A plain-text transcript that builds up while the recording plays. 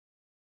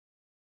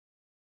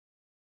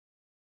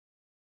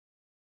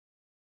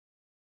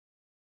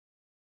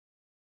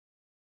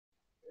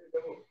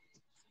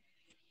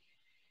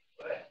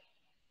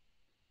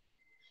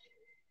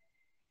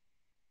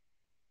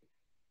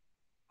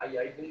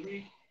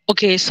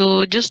Okay,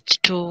 so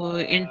just to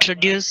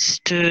introduce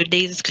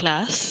today's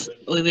class,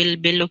 we will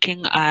be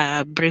looking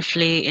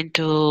briefly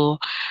into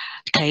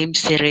time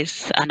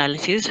series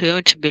analysis. We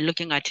won't be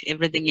looking at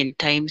everything in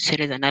time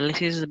series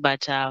analysis,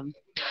 but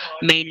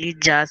mainly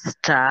just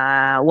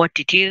what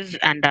it is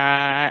and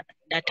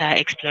data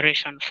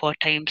exploration for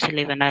time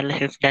series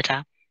analysis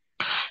data.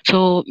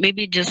 So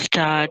maybe just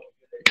to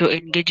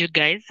engage you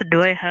guys,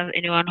 do I have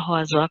anyone who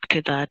has worked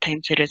with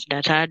time series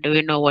data? Do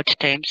we know what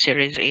time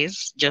series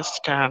is?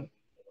 Just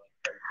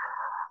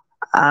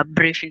a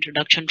brief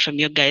introduction from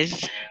you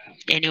guys.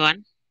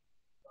 Anyone?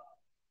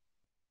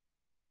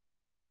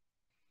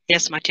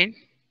 Yes, Martin.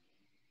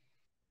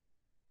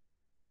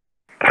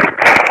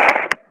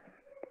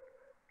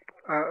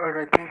 All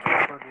right, thank you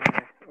for the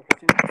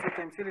opportunity. So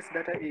time series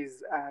data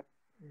is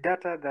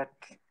data that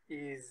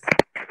is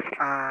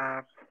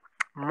uh,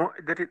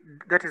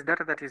 that is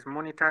data that is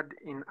monitored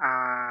in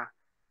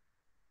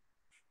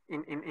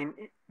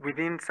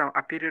within some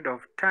a period of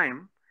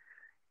time,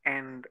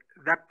 and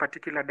that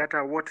particular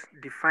data, what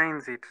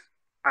defines it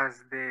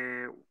as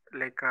the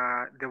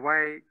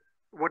y,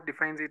 what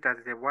defines it as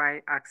the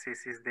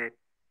y-axis is the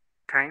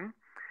time,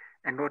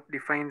 and what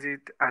defines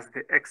it as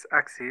the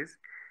x-axis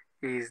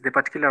is the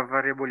particular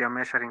variable you're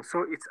measuring.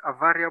 So it's a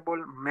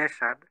variable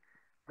measured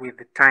with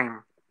the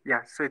time.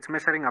 Yeah, so it's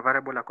measuring a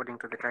variable according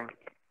to the time.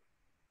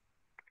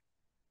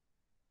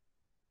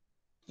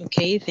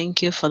 Okay,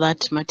 thank you for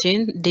that,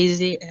 Martin.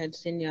 Daisy, I had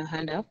seen your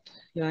hand up.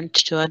 You want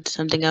to add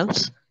something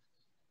else?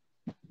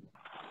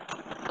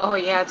 Oh,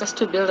 yeah, just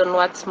to build on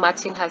what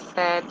Martin has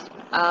said,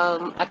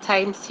 a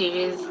time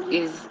series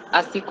is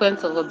a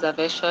sequence of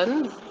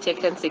observations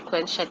taken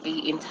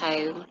sequentially in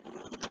time.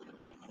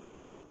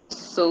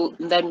 So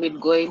then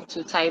we'd go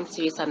into time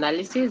series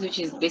analysis, which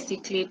is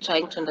basically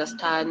trying to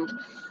understand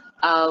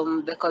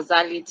the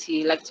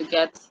causality, like to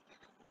get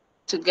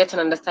an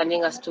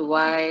understanding as to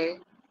why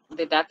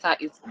the data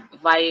is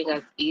varying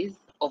as is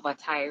over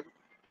time.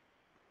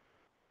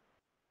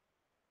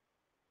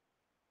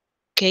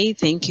 Okay,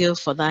 thank you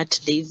for that,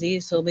 Daisy.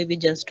 So maybe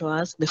just to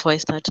ask before I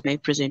start my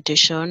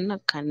presentation,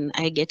 can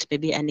I get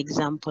maybe an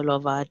example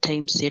of a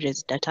time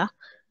series data?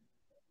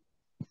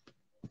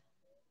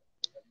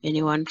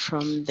 Anyone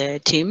from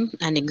the team?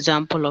 An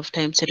example of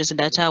time series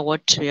data,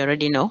 what we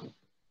already know?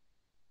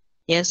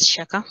 Yes,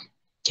 Shaka,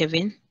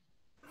 Kevin?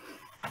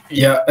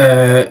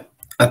 Yeah,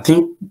 I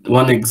think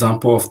one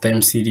example of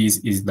time series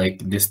is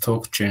like the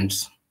stock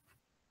change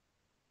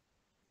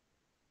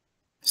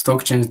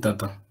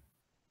data.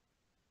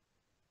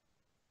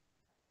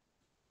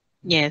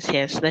 Yes,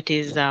 that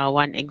is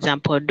one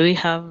example. Do we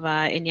have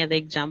any other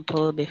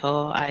example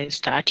before I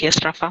start?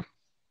 Yes, Rafa?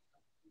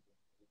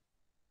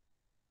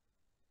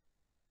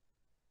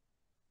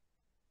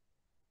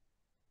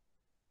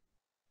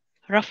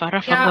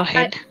 Rafa, Yeah, go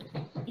ahead.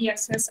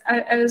 Yes.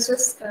 I was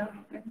just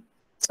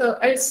so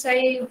I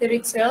say the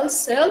retail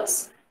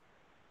sales,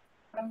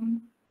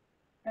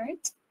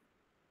 right?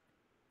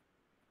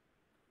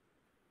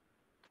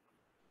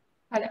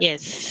 Hello.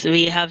 Yes,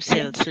 we have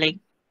sales. Yeah. Like,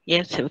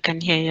 yes, we can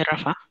hear you,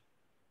 Rafa.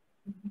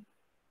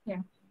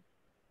 Yeah.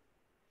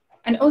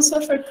 And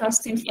also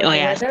forecasting for the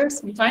yes. weather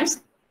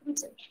sometimes.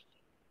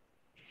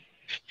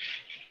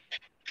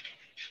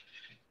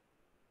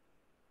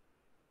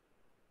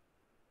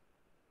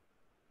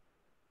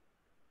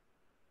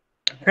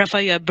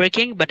 Rafa, you are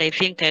breaking, but I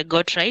think I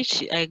got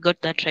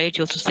that right.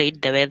 You also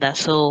said the weather.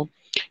 So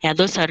yeah,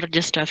 those are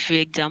just a few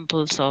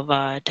examples of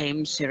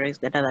time series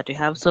data that we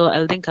have. So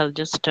I think I'll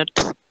just start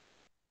the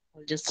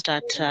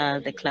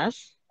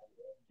class.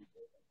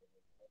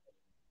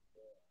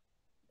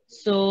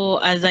 So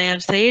as I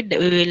have said,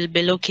 we will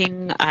be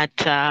looking at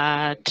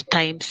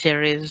time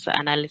series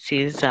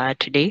analysis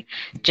today.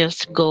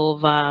 Just go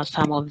over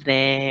some of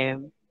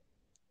the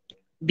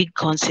big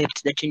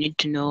concepts that you need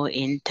to know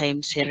in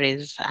time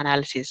series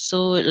analysis.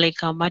 So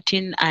like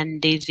Martin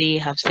and Daisy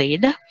have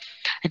said,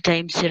 a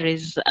time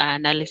series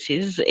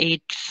analysis,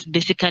 it's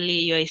basically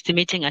you're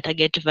estimating a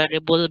target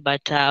variable,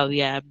 but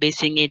we are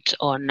basing it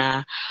on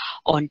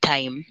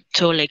time.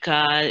 So like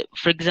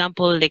for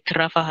example, like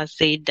Rafa has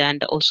said,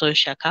 and also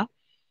Shaka,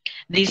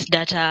 this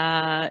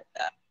data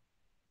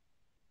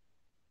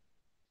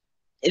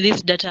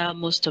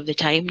most of the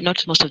time,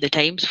 not most of the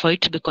times, for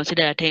it to be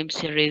considered a time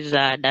series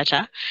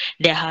data,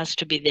 there has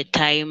to be the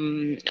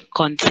time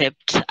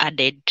concept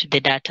added to the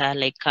data,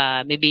 like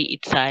maybe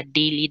it's a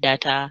daily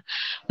data,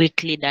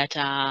 weekly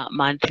data,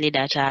 monthly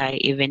data,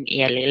 even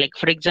yearly. Like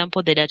for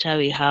example, the data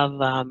we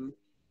have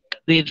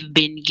we've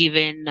been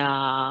given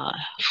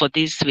for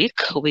this week,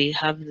 we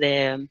have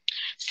the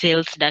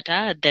sales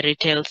data, the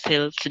retail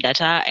sales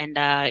data, and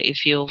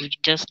if you've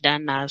just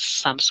done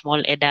some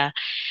small edit,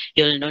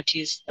 you'll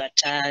notice that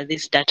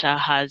this data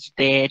has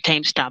the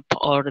timestamp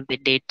or the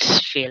date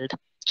field.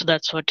 So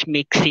that's what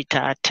makes it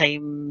a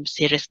time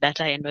series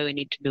data and why we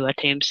need to do a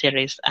time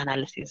series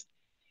analysis.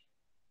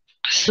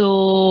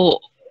 So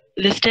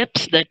the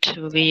steps that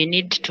we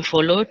need to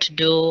follow to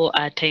do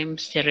a time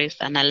series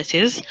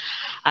analysis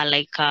are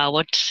like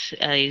what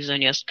is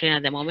on your screen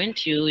at the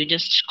moment. You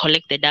just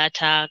collect the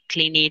data,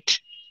 clean it,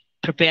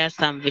 prepare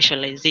some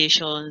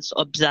visualizations,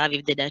 observe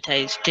if the data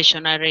is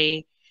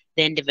stationary,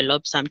 then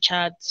develop some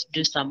charts,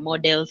 do some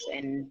models,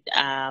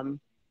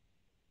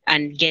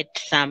 and get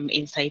some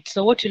insights.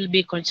 So what we'll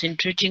be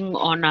concentrating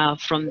on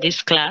from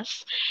this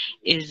class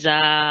is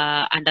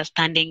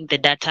understanding the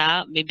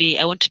data. Maybe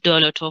I want to do a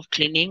lot of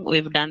cleaning.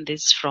 We've done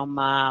this from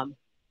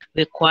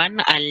week one.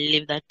 I'll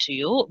leave that to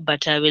you,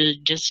 but I will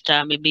just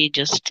maybe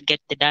just get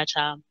the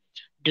data,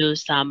 do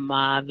some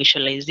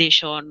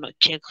visualization,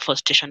 check for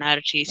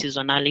stationarity,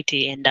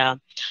 seasonality, and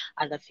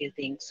other few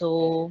things.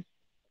 So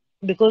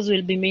because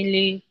we'll be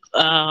mainly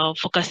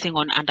focusing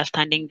on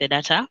understanding the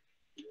data.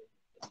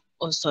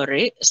 Oh,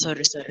 sorry. So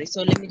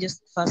let me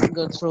just first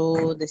go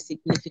through the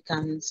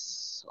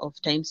significance of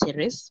time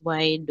series.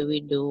 Why do we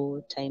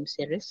do time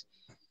series?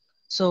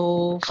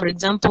 So, for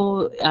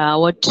example,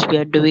 what we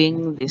are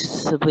doing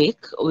this week,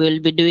 we'll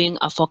be doing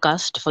a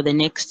forecast for the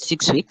next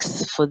 6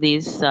 weeks for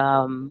this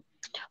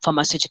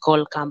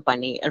pharmaceutical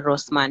company,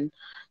 Rossmann.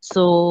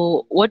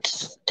 So,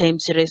 what time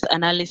series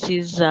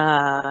analysis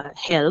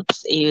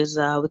helps is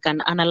we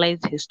can analyze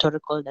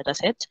historical data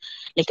set.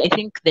 Like, I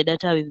think the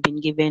data we've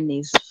been given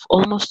is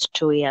almost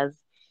 2 years.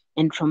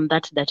 And from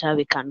that data,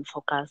 we can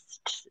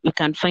forecast, we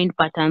can find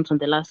patterns on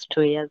the last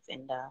 2 years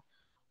and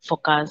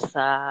focus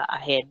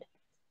ahead.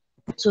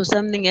 So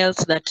something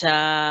else that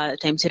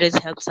time series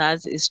helps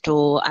us is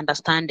to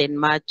understand and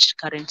match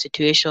current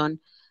situation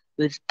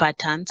with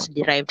patterns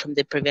derived from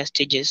the previous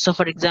stages. So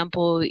for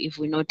example, if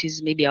we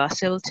notice maybe our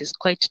sales is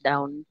quite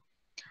down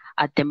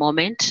at the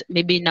moment,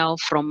 maybe now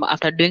from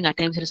after doing a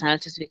time series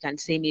analysis, we can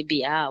say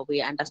maybe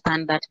we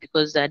understand that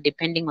because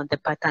depending on the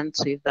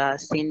patterns we've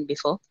seen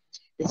before,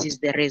 this is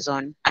the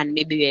reason, and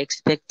maybe we're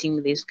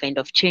expecting this kind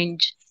of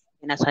change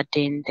in a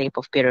certain type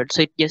of period.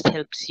 So it just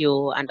helps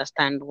you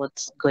understand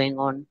what's going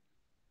on.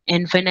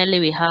 And finally,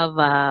 we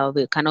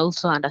can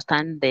also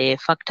understand the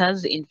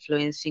factors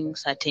influencing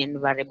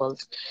certain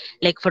variables.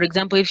 Like, for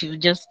example, if you've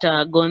just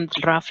gone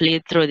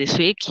roughly through this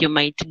week, you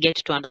might get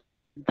to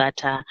understand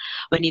that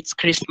when it's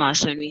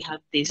Christmas, when we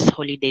have these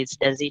holidays,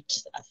 does it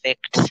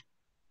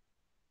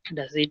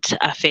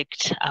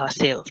affect our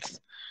sales?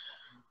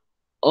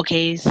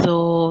 Okay,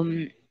 so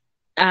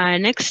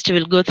next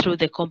we'll go through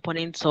the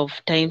components of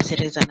time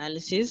series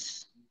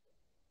analysis.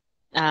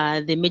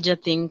 The major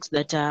things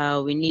that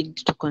we need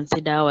to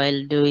consider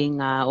while doing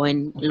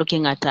when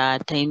looking at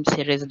time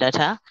series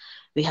data,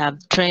 we have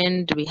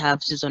trend, we have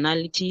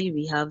seasonality,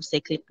 we have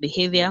cyclic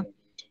behavior,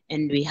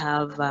 and we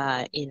have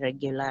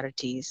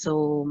irregularity.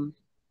 So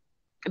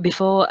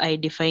before I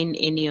define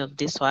any of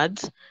these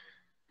words,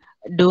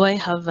 do I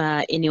have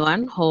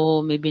anyone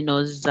who maybe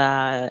knows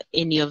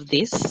any of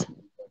this?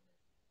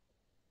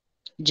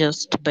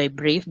 Just by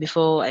brief,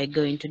 before I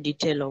go into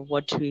detail of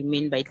what we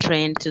mean by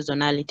trend,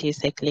 seasonality,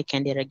 cyclic,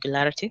 and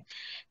irregularity.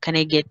 Can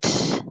I get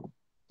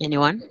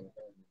anyone?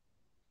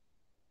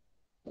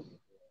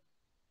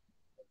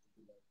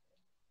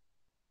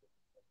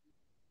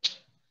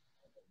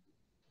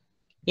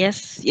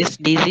 Yes,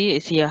 Daisy, I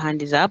see your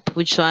hand is up.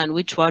 Which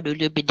word will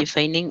you be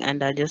defining?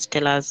 And just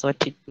tell us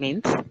what it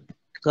means.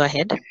 Go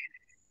ahead.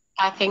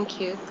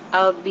 Thank you.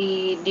 I'll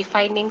be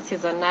defining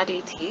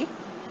seasonality.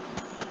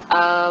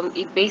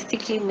 It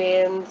basically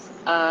means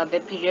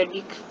the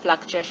periodic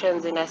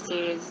fluctuations in a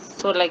series.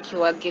 So like you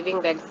were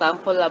giving the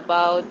example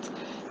about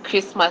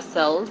Christmas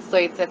sales. So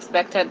it's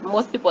expected,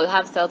 most people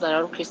have sales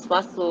around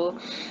Christmas, so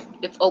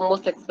it's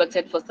almost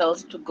expected for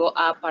sales to go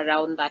up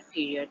around that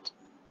period.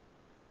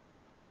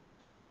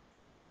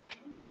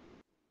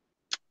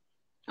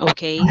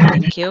 Okay,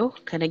 thank you.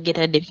 Can I get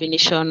a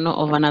definition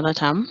of another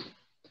term?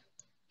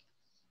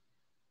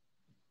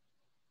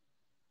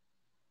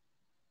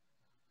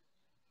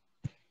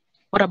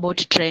 What about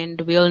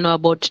trend? We all know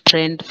about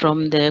trend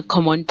from the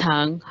common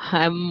tongue.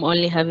 I'm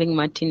only having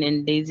Martin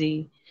and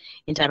Daisy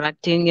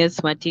interacting.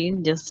 Yes,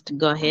 Martin, just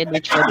go ahead.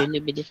 Which word will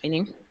you be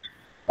defining?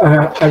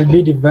 I'll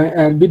be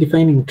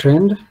defining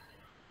trend.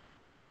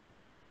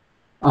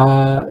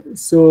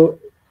 So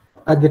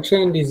the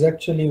trend is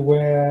actually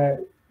where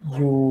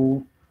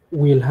you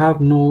will have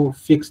no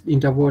fixed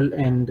interval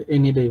and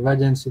any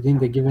divergence within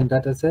the given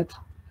data set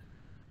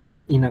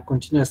in a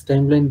continuous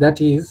timeline. That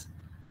is,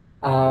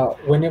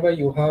 whenever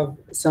you have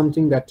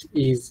something that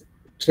is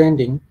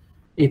trending,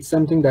 it's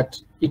something that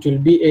it will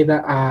be either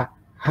a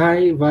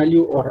high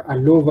value or a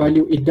low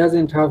value. It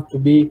doesn't have to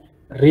be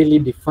really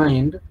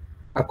defined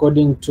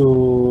according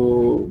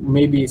to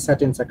maybe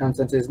certain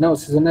circumstances. Now,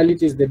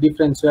 seasonality is the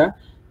difference where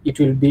it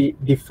will be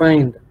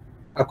defined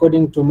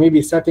according to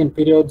maybe certain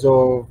periods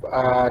of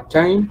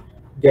time.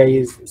 There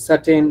is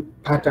certain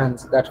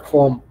patterns that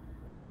form,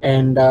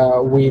 and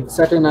with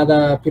certain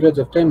other periods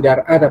of time, there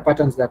are other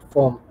patterns that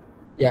form.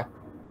 Yeah.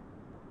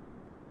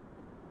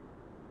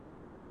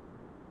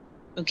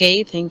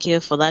 Okay, thank you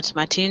for that,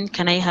 Martin.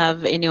 Can I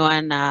have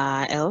anyone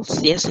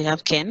else? Yes, we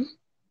have Ken.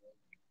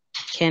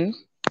 Ken.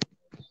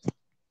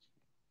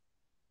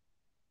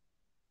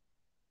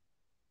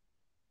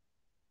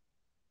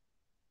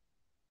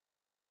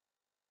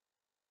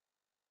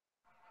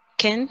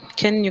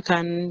 Ken, you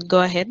can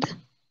go ahead.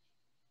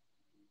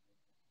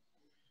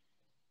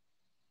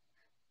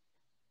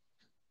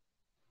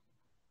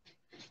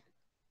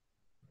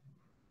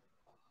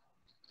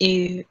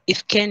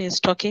 If Ken is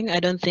talking, I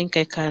don't think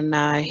I can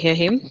hear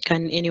him.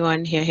 Can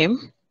anyone hear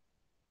him?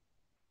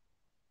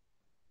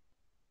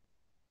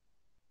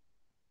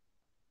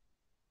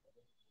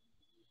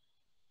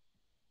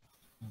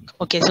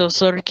 Okay, so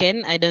sorry,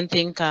 Ken. I don't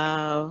think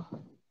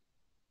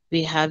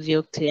we have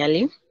you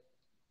clearly.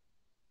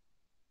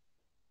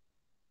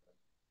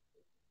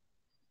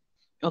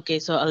 Okay,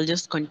 so I'll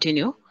just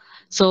continue.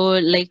 So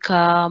like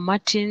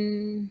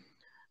Martin,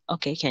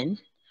 okay, Ken.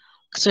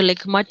 So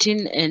like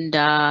Martin and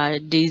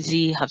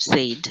Daisy have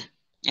said,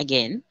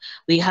 again,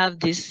 we have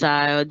this,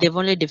 they've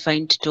only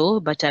defined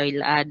two, but I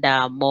will add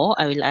more.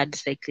 I will add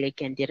cyclic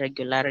and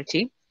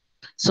irregularity.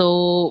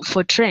 So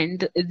for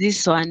trend,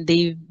 this one,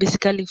 they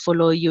basically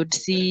follow, you'd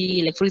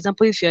see, like, for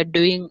example, if you're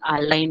doing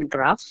a line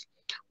graph,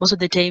 most of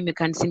the time you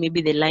can see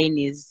maybe the line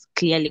is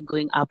clearly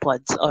going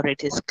upwards or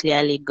it is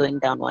clearly going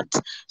downwards.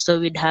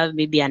 So we'd have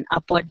maybe an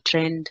upward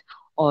trend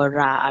or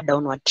a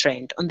downward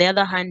trend. On the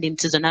other hand, in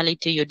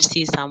seasonality, you'd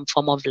see some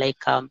form of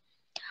like a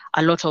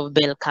lot of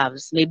bell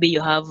curves. Maybe you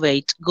have where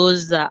it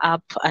goes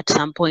up at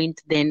some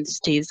point, then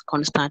stays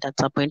constant at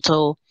some point.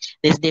 So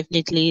there's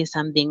definitely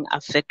something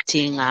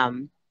affecting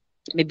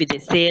maybe the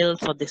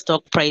sales or the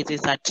stock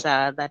prices at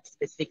that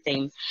specific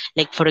time.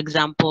 Like for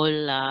example,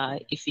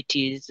 if it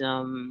is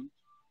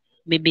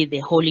maybe the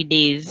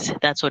holidays,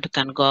 that's what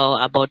can go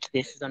about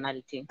the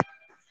seasonality.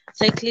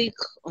 Cyclic,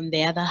 on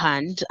the other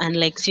hand,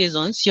 unlike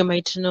seasons, you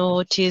might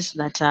notice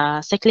that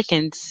cyclic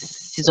and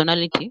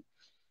seasonality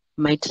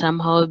might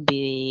somehow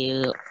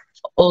be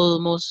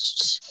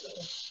almost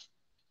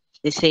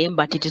the same,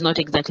 but it is not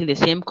exactly the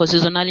same because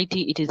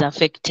seasonality, it is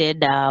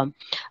affected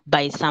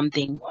by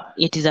something.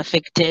 It is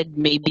affected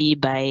maybe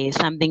by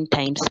something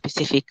time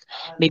specific,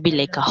 maybe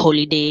like a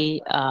holiday.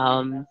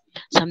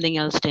 Something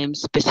else time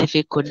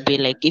specific could be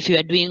like if you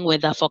are doing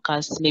weather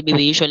forecasts, maybe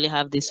we usually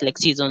have this like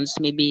seasons,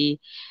 maybe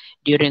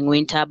during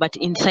winter, but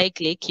in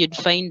cyclic, you'd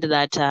find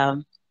that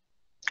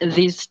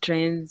these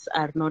trends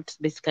are not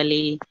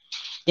basically,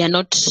 they are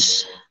not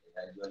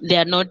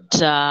what's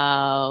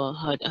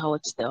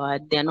the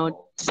word, they are not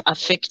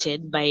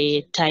affected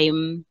by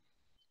time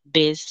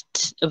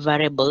based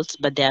variables,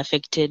 but they're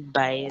affected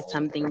by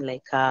something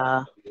like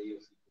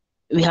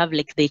we have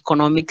like the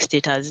economic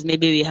status.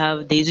 Maybe we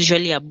have, there's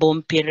usually a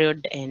boom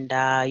period and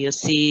you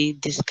see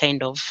this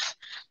kind of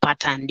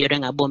pattern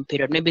during a boom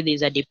period. Maybe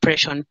there's a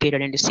depression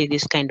period and you see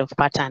this kind of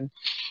pattern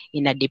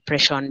in a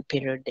depression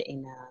period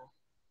in a,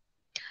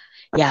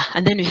 yeah.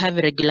 And then we have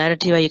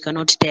irregularity where you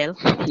cannot tell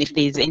if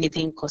there's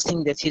anything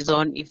causing the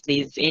season, if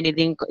there's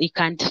anything, you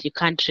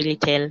can't really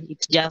tell.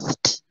 It's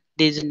just,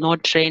 there's no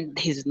trend,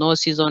 there's no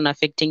season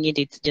affecting it,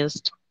 it's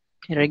just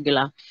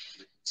irregular.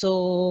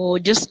 So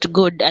just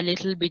go a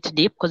little bit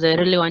deep because I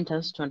really want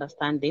us to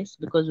understand this,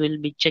 because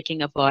we'll be checking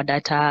if our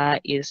data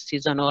is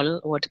seasonal,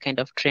 what kind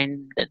of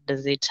trend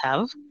does it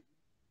have.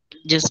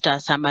 Just a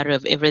summary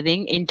of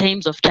everything. In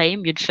terms of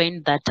time, you'd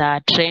find that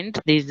trend,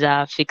 there's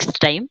a fixed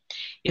time.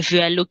 If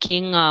you are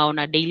looking on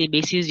a daily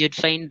basis, you'd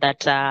find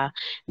that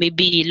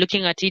maybe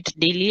looking at it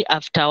daily,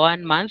 after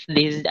 1 month,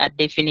 there's a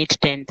definite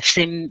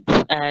trend,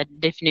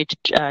 definite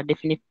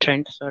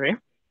trend, sorry.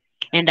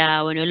 And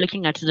when you're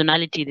looking at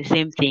seasonality, the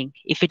same thing.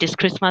 If it is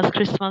Christmas,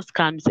 Christmas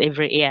comes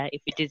every year.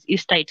 If it is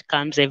Easter, it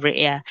comes every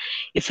year.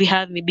 If we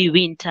have maybe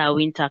winter,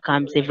 winter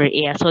comes every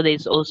year. So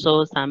there's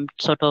also some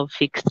sort of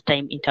fixed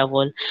time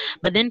interval.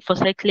 But then for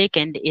cyclic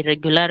and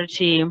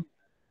irregularity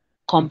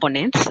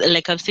components,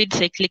 like I've said,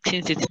 cyclic,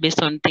 since it's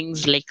based on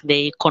things like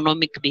the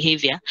economic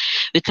behavior,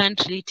 we can't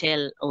really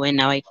tell when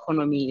our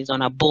economy is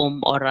on a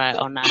boom or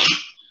on a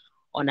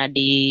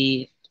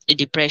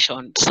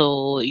depression.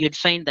 So you'd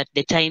find that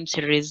the time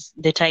series,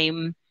 the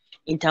time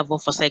interval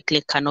for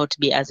cyclic cannot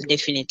be as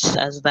definite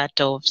as that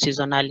of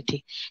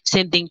seasonality.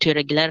 Same thing to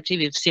irregularity.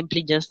 We've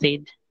simply just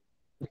said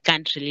we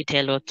can't really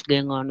tell what's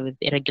going on with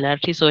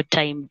irregularity, so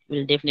time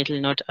will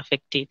definitely not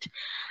affect it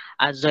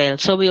as well.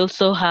 So we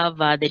also have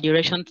the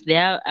durations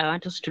there. I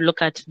want us to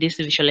look at these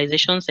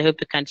visualizations. I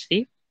hope you can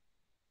see.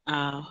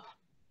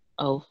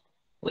 Oh,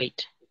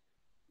 wait.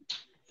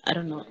 I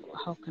don't know,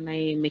 how can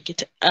I make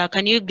it?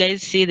 Can you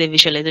guys see the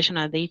visualization?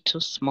 Are they too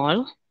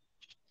small?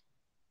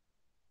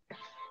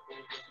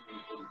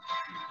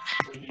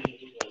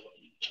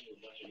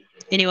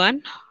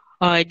 Anyone?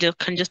 Or I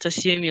can just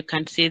assume you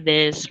can see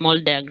the small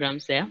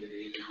diagrams there.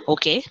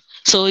 Okay,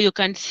 so you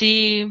can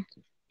see,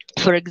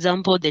 for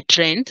example, the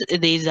trend. There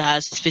is a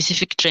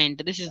specific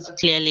trend. This is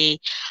clearly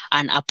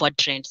an upward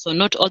trend. So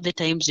not all the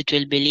times it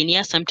will be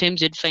linear.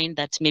 Sometimes you'd find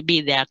that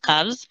maybe there are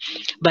curves,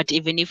 but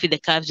even if with the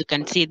curves, you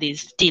can see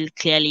there's still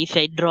clearly, if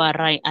I draw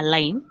a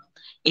line,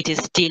 it is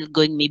still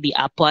going maybe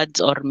upwards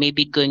or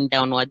maybe going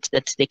downwards.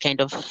 That's the kind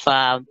of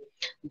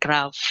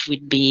graph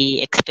we'd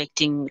be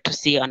expecting to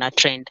see on a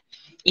trend.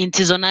 In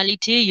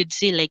seasonality, you'd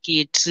see like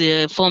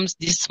it forms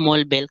these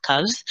small bell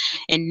curves,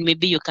 and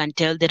maybe you can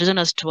tell the reason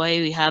as to why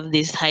we have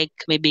this hike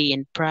maybe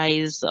in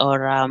price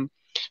or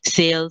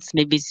sales,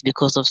 maybe it's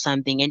because of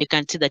something, and you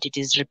can see that it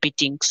is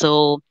repeating.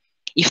 So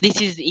if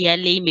this is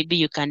yearly, maybe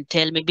you can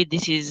tell maybe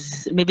this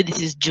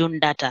is June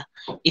data.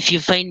 If you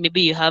find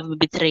maybe you have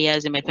maybe 3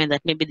 years, you might find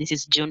that maybe this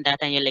is June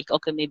data, and you're like,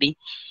 okay, maybe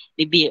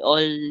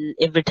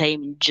every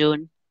time in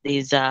June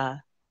there's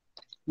a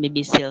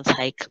maybe sales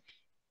hike.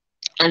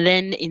 And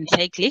then in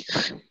cyclic,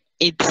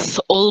 it's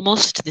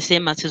almost the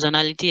same as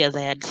seasonality, as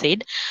I had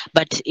said,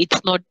 but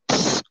it's not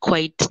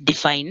quite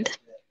defined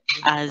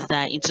as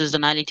in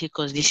seasonality,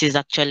 because this is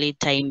actually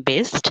time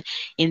based.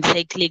 In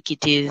cyclic,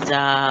 it is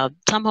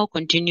somehow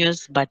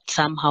continuous but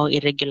somehow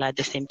irregular at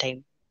the same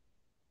time,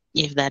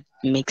 if that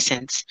makes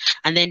sense.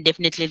 And then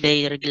definitely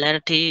the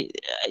irregularity,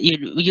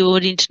 you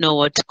wouldn't know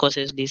what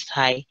causes this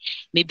high.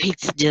 Maybe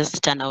it's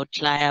just an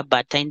outlier,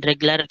 but in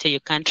regularity,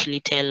 you can't really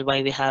tell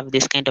why we have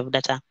this kind of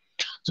data.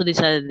 So these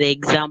are the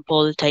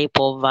example type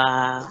of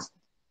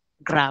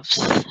graphs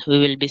we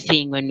will be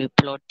seeing when we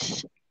plot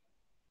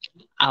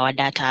our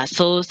data.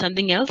 So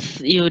something else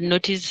you would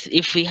notice,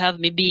 if we have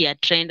maybe a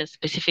trend, a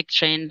specific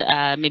trend,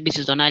 maybe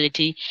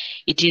seasonality,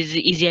 it is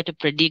easier to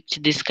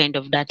predict this kind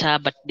of data,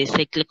 but the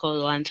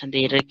cyclical ones and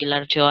the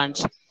irregularity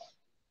ones,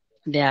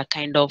 they are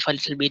kind of a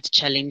little bit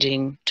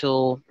challenging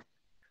to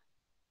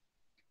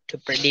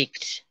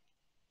predict.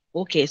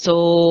 Okay,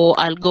 so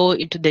I'll go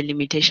into the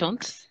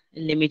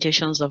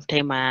limitations of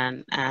time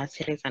and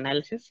series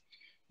analysis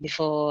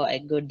before I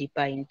go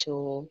deeper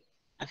into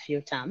a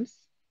few terms.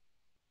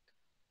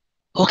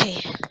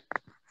 Okay.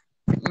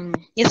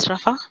 Yes,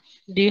 Rafa,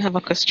 do you have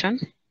a question?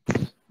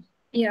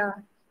 Yeah.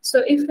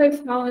 So if I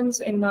found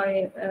in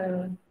my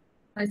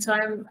my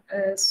time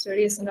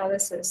series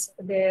analysis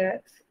I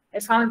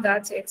found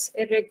that it's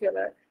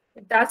irregular,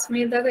 that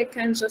means that I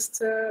can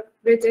just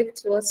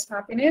predict what's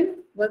happening,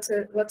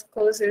 what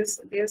causes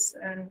this,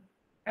 and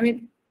I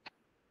mean,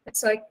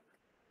 it's like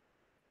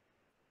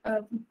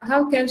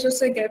how can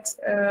just I get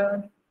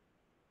to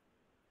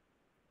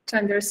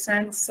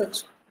understand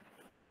such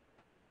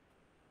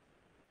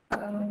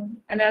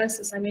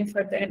analysis? I mean,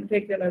 for the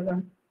irregular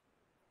one.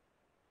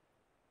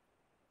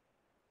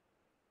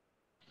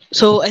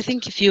 So I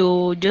think if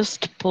you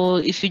just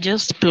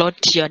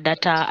plot your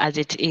data as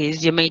it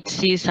is, you might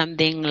see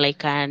something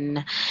like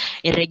an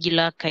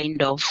irregular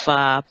kind of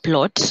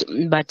plot.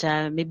 But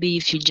maybe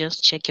if you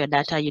just check your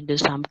data, you do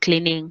some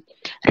cleaning,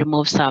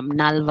 remove some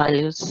null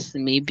values,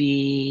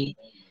 maybe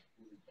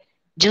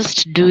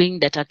just doing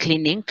data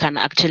cleaning can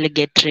actually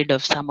get rid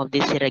of some of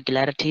this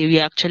irregularity. We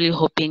are actually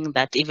hoping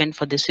that even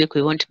for this week,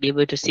 we won't be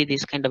able to see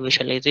this kind of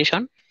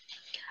visualization.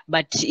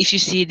 But if you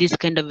see this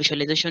kind of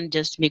visualization,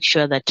 just make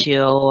sure that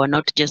you're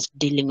not just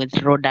dealing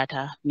with raw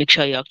data. Make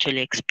sure you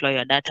actually explore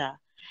your data,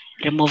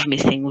 remove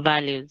missing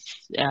values,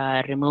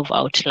 remove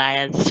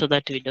outliers, so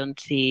that we don't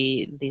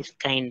see this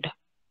kind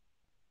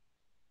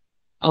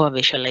of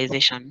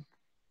visualization.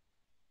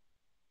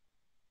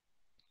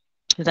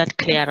 Is that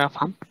clear,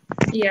 Rafa?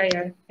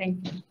 Yeah,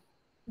 thank you.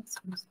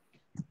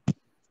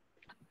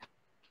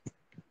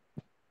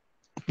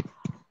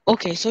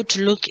 Okay, so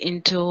to look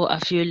into a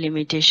few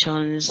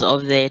limitations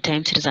of the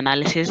time series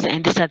analysis,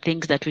 and these are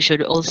things that we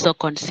should also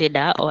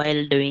consider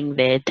while doing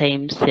the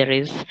time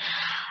series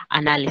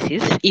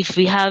analysis. If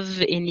we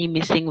have any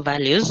missing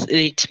values,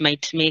 it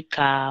might make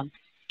the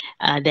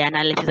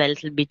analysis a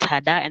little bit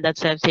harder, and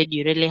that's why I've said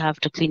you really have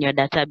to clean your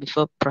data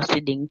before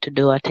proceeding to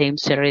do a time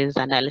series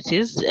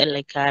analysis,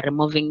 like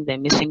removing the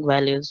missing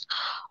values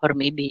or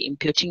maybe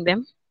imputing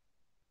them.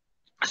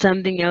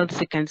 Something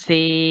else you can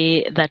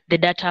say that the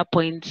data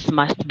points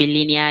must be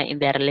linear in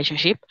their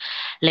relationship.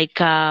 Like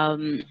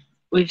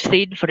we've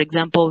said, for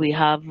example, we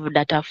have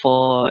data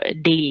for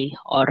daily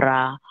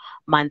or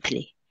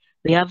monthly.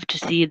 We have to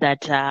see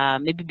that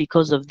maybe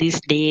because of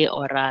this day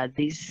or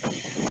this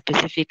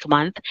specific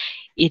month,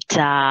 it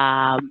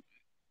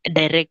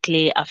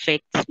directly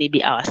affects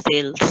maybe our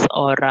sales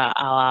or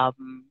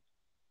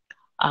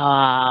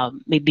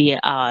maybe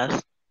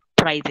our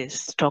prices,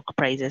 stock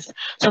prices.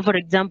 So for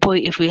example,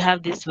 if we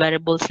have these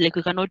variables, like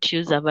we cannot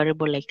use a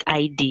variable like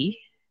ID.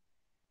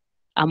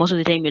 Most of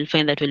the time you'll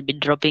find that we'll be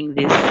dropping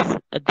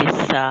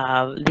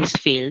this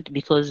field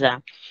because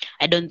I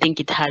don't think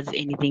it has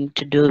anything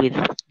to do with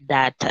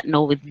that,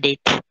 no, with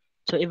date.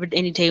 So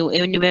anytime,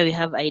 anywhere we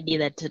have ID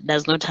that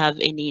does not have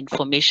any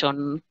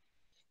information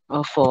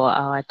for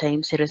our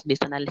time series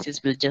based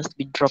analysis, we'll just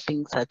be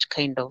dropping such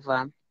kind of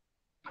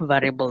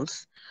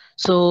variables.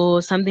 So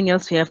something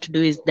else we have to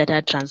do is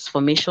data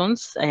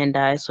transformations, and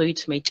so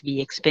it might be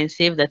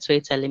expensive. That's why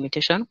it's a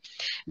limitation,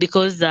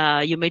 because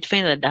you might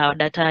find that our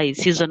data is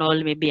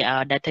seasonal, maybe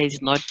our data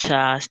is not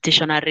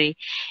stationary,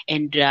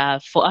 and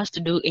for us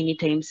to do any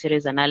time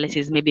series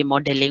analysis, maybe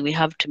modeling, we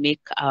have to make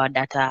our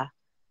data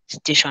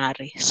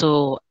stationary.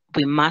 So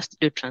we must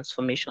do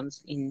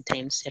transformations in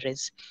time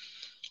series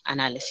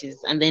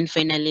analysis. And then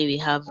finally, we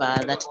have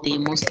that they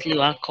mostly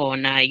work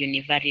on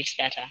univariate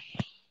data.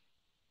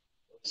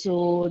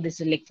 So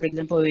this is like, for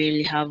example,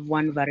 we'll have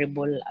one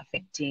variable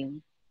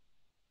affecting,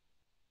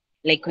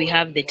 like we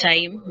have the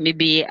time,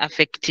 maybe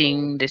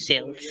affecting the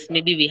sales.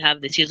 Maybe we have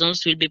the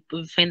seasons, we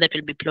find that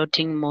we'll be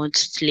plotting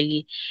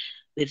mostly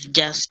with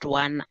just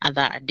one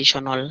other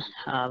additional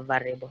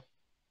variable.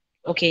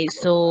 Okay,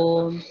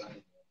 so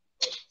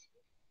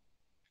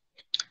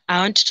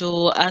I want to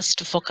us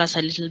to focus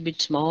a little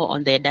bit more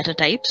on the data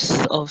types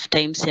of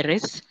time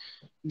series,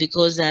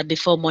 because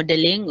before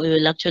modeling, we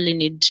will actually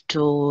need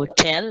to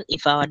tell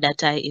if our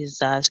data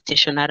is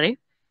stationary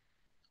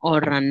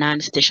or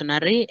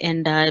non-stationary.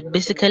 And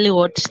basically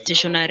what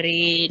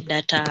stationary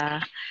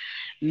data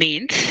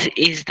means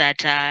is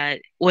that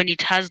when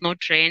it has no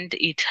trend,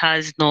 it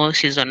has no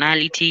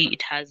seasonality,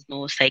 it has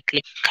no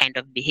cyclic kind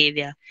of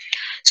behavior.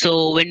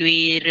 So when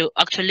we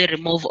actually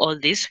remove all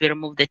this, we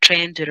remove the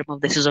trend, we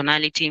remove the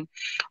seasonality,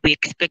 we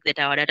expect that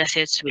our data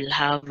sets will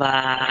have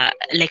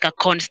like a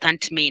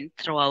constant mean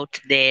throughout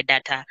the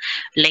data,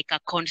 like a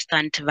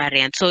constant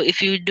variance. So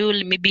if you do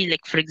maybe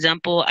like, for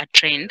example, a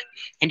trend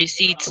and you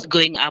see it's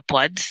going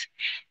upwards,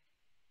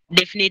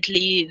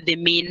 definitely the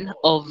mean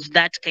of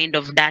that kind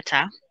of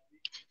data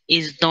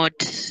is not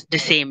the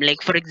same.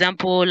 Like for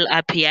example,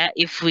 up here,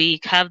 if we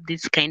have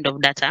this kind of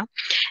data,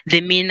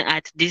 the mean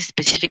at this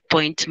specific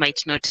point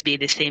might not be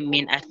the same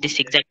mean at this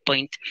exact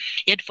point.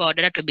 Yet for our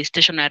data to be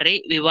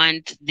stationary, we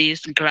want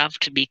this graph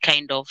to be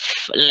kind of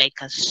like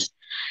a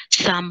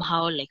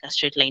somehow like a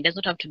straight line. It does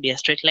not have to be a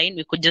straight line.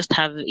 We could just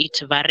have it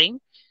varying,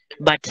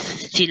 but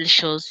still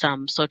show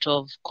some sort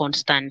of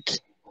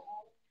constant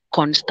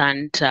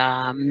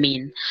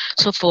mean.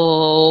 So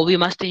we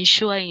must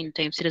ensure in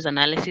time series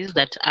analysis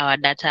that our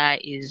data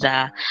is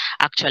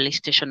actually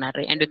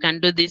stationary, and we can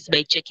do this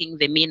by checking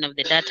the mean of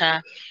the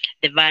data,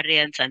 the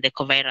variance, and the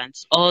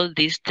covariance. All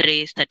these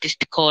three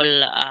statistical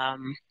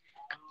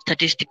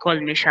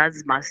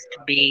measures must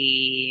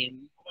be,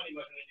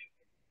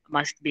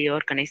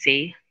 what can I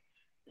say,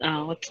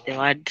 what's the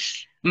word,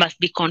 must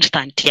be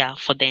constant, yeah,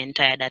 for the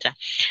entire data.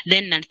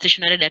 Then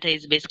non-stationary data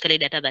is basically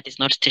data that is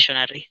not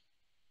stationary.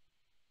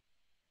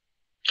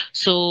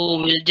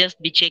 So we'll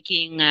just be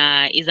checking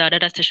is our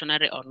data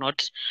stationary or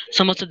not.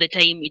 So most of the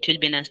time it will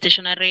be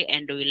non-stationary,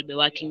 and we'll be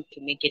working to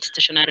make it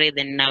stationary.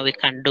 Then now we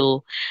can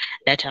do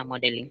data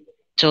modeling.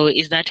 So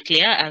is that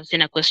clear? I've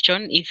seen a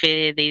question. If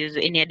there is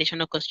any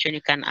additional question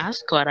you can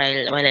ask, or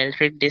while I'll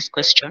read this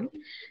question.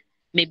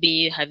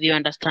 Maybe have you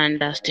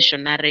understand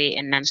stationary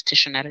and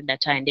non-stationary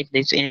data, and if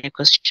there's any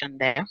question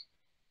there.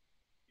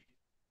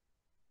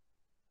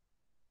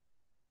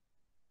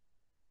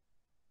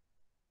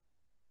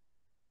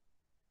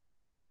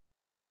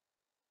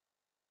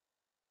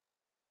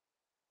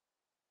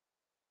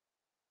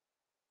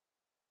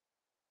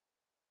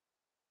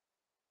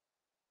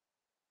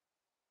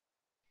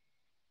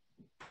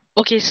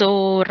 Okay,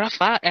 so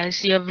Rafa,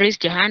 as you have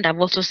raised your hand, I've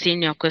also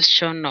seen your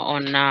question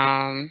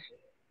on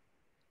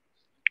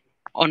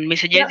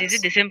messages. Yes. Is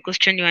it the same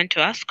question you want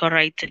to ask, or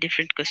it's a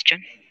different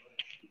question?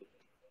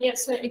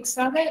 Yes, so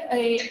exactly.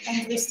 I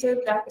understood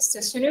that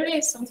stationary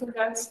is something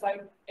that's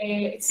like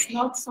it's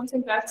not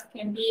something that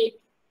can be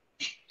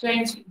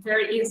changed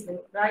very easily,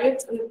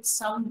 right? It's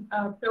some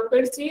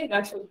property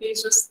that will be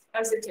just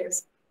as it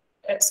is.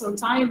 So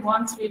time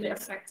won't really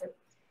affect it.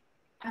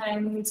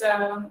 And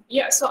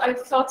yeah, so I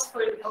thought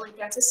for our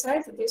data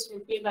set, this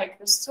would be like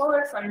the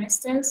store, for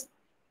instance.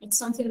 It's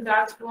something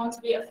that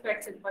won't be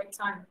affected by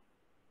time.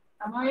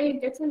 Am I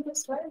getting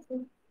this right?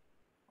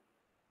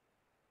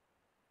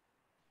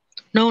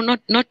 No,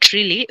 not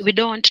really. We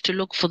don't want to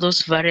look for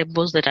those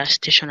variables that are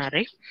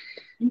stationary.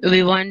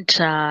 We want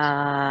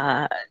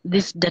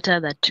this data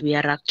that we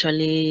are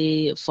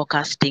actually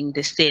forecasting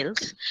the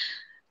sales.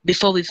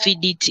 Before we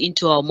feed it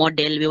into our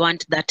model, we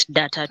want that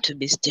data to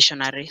be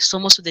stationary. So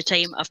most of the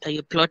time after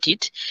you plot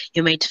it,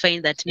 you might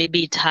find that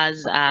maybe it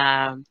has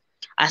a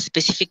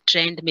specific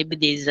trend. Maybe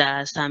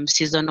there's some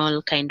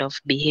seasonal kind of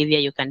behavior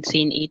you can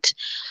see in it.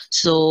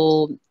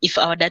 So if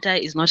our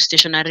data is not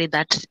stationary,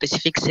 that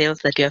specific sales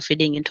that we are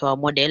feeding into our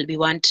model, we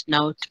want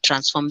now to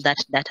transform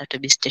that data to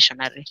be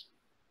stationary.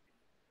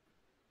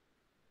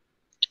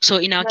 So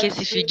in our case,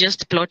 if you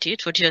just plot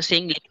it, what you're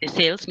saying, like the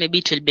sales, maybe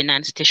it will be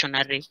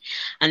non-stationary.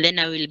 And then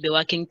I will be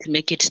working to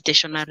make it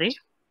stationary.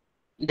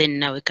 Then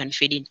now we can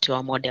feed into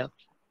our model.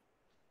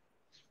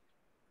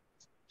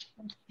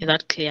 Is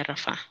that clear,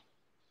 Rafa?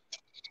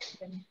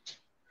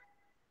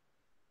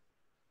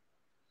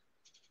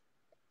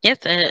 Yes,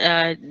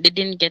 they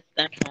didn't get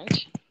that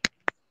right.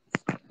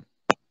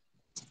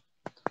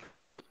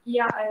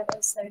 Yeah, I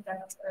say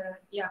that,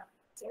 yeah,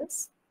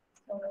 yes.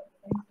 So,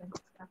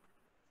 yeah.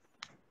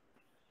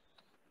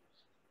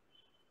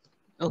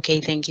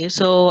 Okay, thank you.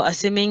 So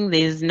assuming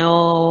there's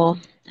no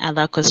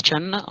other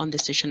question on the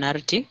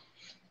stationarity,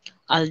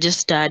 I'll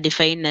just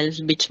define a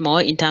little bit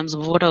more in terms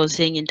of what I was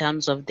saying in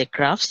terms of the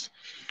graphs.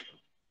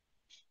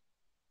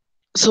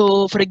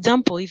 So for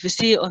example, if you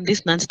see on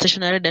this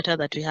non-stationary data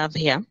that we have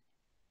here,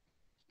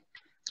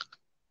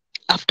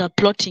 after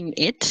plotting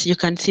it, you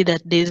can see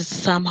that there's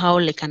somehow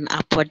like an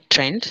upward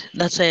trend.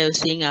 That's why I was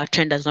saying our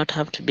trend does not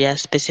have to be a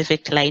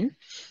specific line.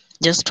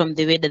 Just from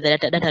the way that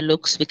the data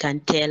looks, we can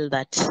tell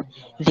that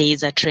there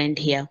is a trend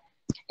here.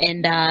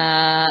 And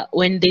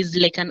when there's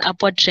like an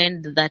upward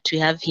trend that we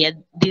have here,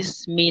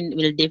 this mean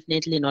will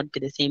definitely not be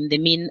the same. The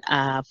mean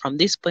from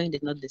this point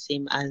is not the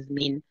same as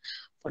mean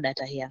for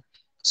data here.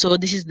 So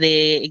this is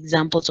the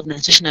examples of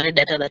non-stationary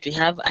data that we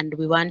have, and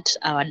we want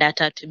our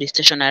data to be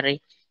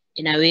stationary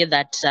in a way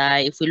that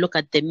if we look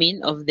at the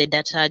mean of the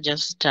data,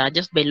 just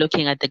by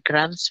looking at the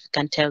graphs, we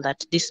can tell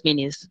that this mean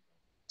is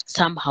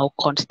somehow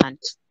constant.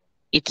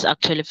 It's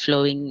actually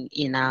flowing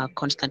in a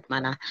constant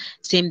manner.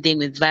 Same thing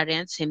with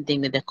variance, same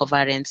thing with the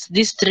covariance.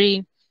 These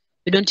three,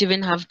 we don't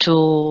even have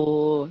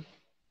to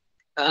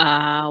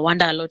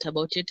wonder a lot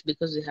about it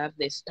because we have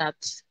the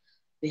stats.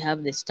 We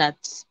have the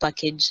stats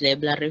package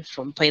library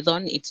from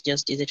Python. It's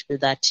just easy to do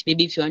that.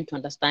 Maybe if you want to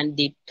understand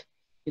deep,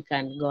 you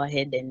can go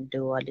ahead and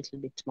do a little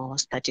bit more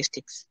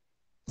statistics.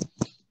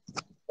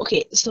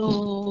 Okay,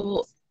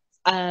 so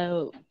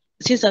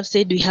since I've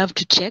said we have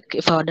to check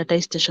if our data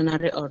is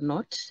stationary or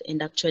not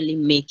and actually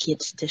make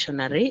it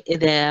stationary,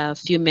 there are a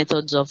few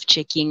methods of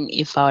checking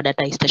if our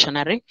data is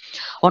stationary.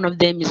 One of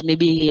them is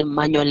maybe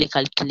manually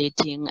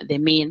calculating the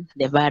mean,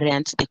 the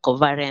variance, the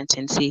covariance,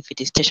 and see if it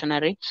is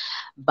stationary.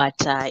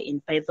 But in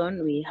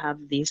Python, we have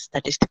this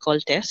statistical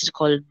test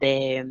called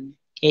the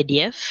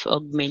ADF,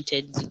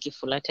 Augmented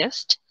Dickey-Fuller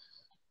Test.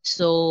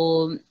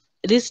 So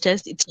this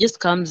test, it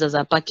just comes as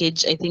a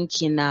package, I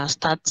think, in a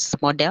stats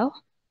model.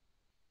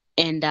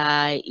 And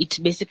it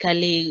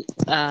basically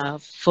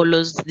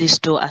follows these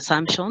two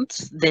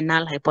assumptions: the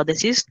null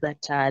hypothesis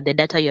that the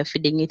data you're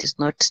feeding it is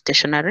not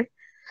stationary,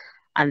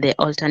 and the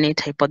alternate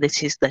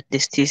hypothesis that the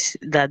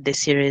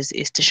series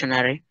is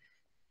stationary.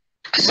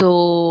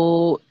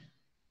 So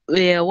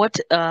what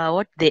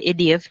the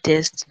ADF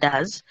test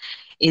does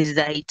is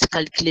that it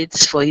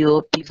calculates for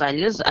you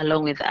p-values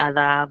along with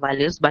other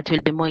values, but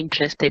we'll be more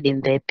interested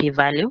in the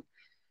p-value.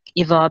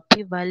 If our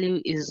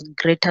p-value is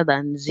greater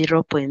than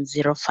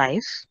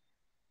 0.05,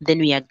 then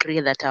we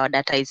agree that our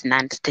data is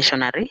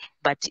non-stationary.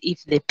 But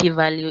if the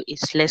p-value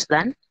is less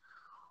than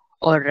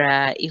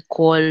or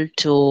equal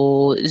to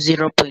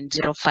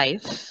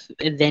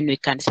 0.05, then we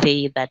can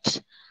say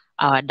that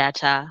our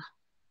data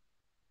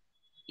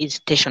is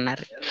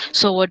stationary.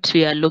 So what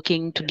we are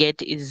looking to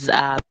get is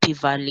a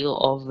p-value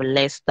of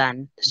less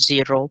than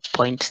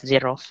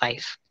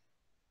 0.05.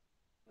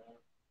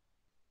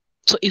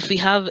 So if we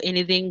have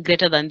anything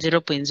greater than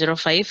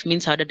 0.05,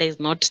 means our data is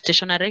not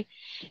stationary.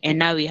 And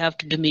now we have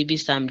to do maybe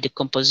some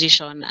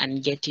decomposition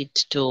and get it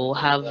to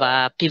have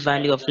a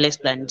p-value of less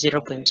than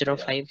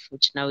 0.05,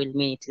 which now will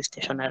mean it is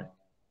stationary.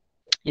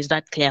 Is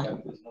that clear?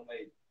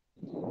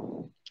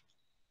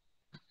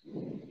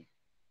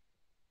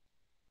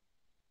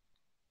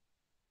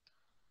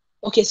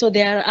 Okay, so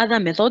there are other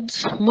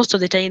methods. Most of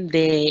the time the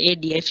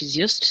ADF is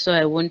used, so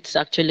I won't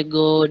actually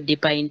go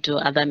deeper into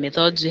other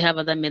methods. We have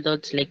other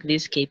methods like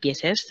this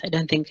KPSS. I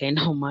don't think I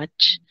know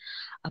much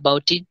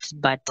about it,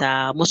 but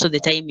most of the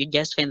time you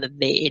just find that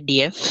the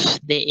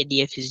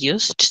ADF is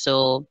used.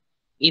 So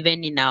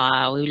even in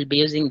we will be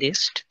using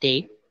this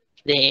today,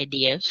 the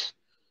ADF.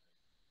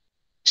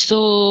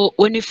 So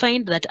when we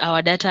find that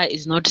our data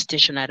is not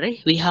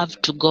stationary, we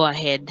have to go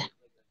ahead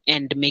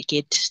and make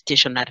it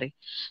stationary.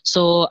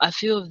 So a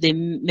few of the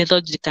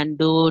methods we can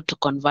do to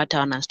convert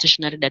our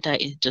non-stationary data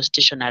into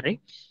stationary.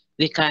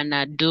 We can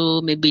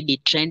do maybe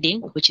detrending,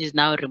 which is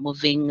now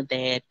removing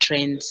the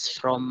trends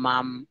from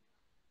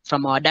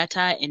our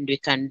data, and we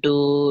can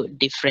do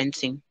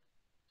differencing.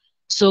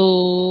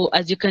 So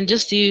as you can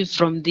just see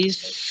from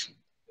this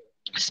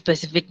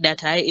specific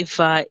data, if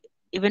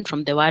even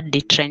from the word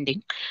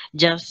detrending,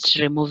 just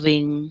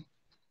removing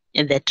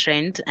the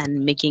trend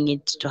and making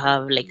it to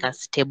have like a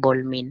stable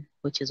mean,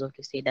 which is what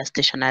we say the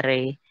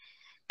stationary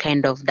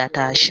kind of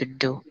data should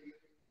do.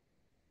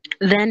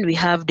 Then we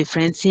have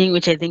differencing,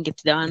 which I think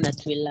it's the one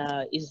that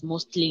will is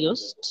mostly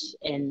used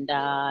and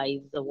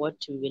is what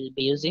we will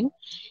be using.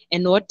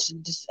 And what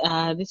this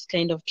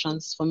kind of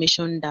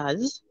transformation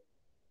does,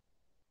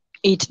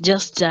 it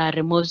just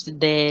removes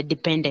the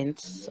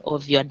dependence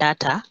of your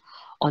data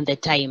on the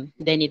time.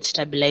 Then it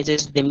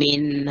stabilizes the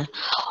mean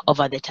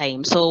over the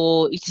time.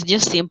 So it's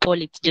just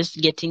simple. It's just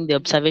getting the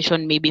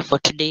observation maybe for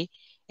today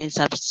and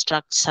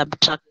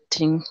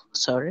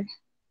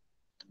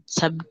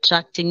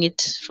subtracting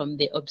it from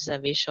the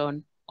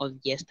observation of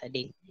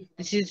yesterday.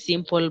 This is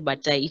simple,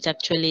 but it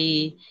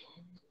actually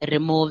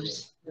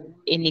removes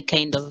any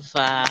kind of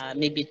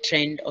maybe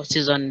trend or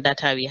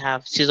seasonality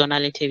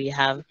we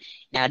have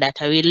in our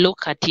data. We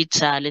look at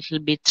it a little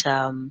bit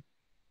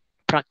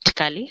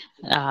practically,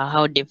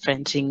 how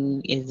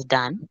differencing is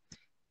done.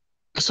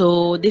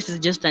 So this is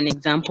just an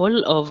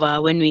example of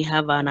when we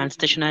have an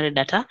unstationary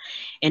data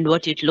and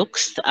what it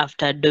looks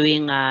after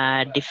doing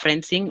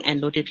differencing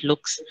and what it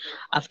looks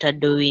after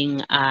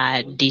doing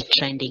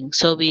detrending.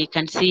 So we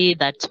can see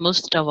that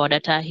most of our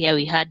data here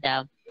we had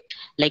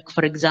like,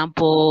 for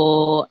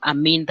example, a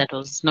mean that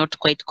was not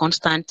quite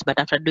constant, but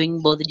after doing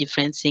both the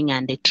differencing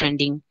and the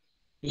trending,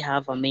 we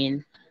have a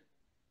mean.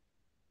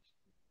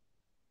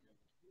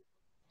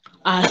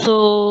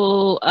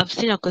 So I've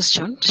seen a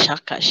question,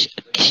 Shaka,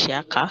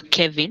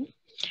 Kevin.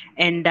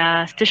 And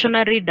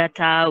stationary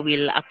data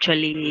will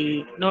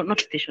actually, no,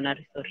 not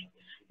stationary, sorry.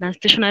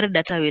 Non-stationary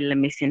data will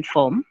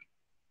misinform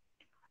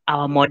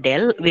our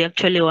model. We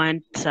actually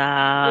want,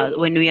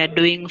 when we are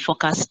doing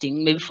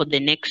forecasting, maybe for the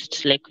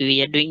next, like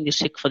we are doing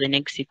this week for the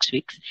next 6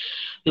 weeks,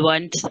 we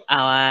want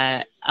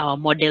our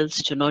models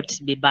to not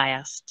be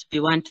biased. We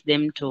want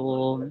them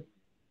to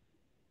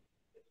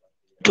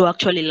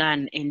actually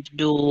learn and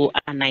do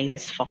a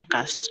nice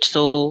forecast.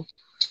 So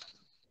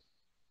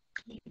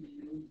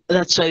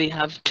that's why we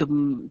have to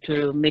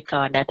make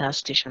our data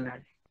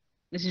stationary.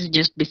 This is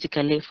just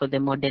basically for the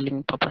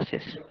modeling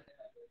purposes.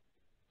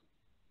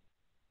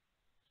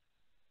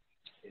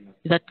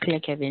 Is that clear,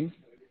 Kevin?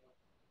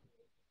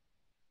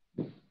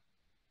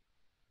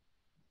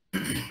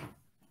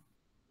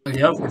 I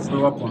have a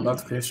follow-up on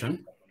that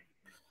question.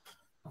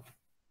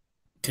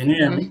 Can you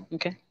hear me?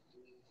 Okay.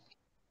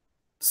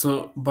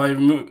 So by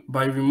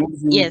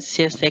removing, Yes,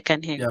 I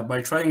can hear. Yeah,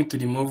 by trying to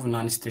remove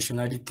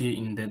non-stationarity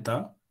in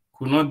data,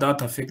 could not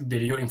that affect the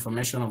real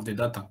information of the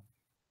data?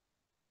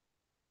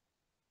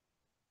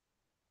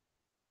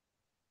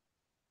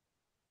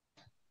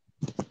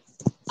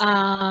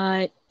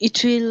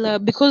 It will,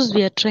 because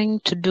we are trying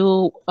to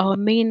do, our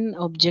main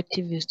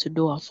objective is to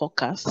do a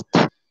forecast.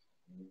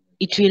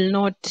 It will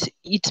not,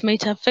 it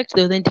might affect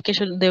the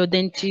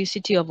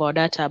authenticity of our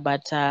data,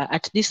 but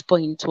at this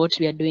point, what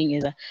we are doing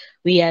is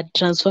we are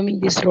transforming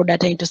this raw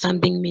data into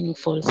something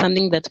meaningful,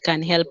 something that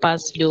can help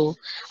us do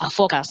a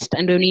forecast.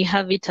 And when we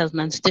have it as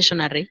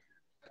non-stationary,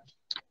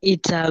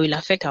 it will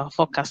affect our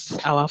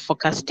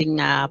forecasting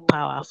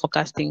power,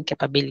 forecasting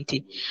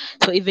capability.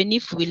 So even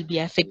if we'll be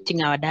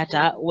affecting our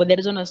data, well, there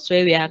is one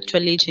where we are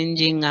actually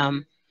changing,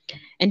 and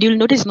you'll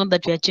notice not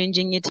that we are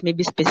changing it,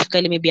 maybe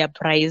specifically, maybe a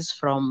price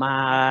from,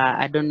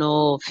 I don't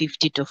know,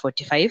 50 to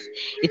 45.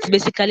 It's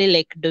basically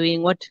like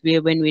doing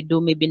when we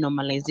do maybe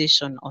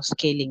normalization or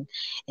scaling,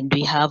 and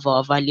we have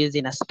our values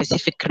in a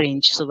specific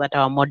range so that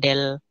our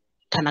model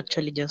can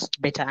actually just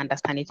better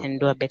understand it and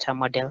do a better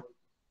model.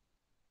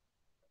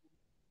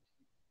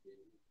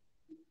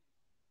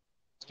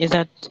 Is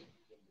that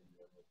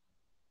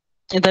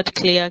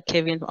clear,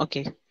 Kevin?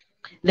 Okay.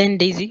 Then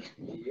Daisy.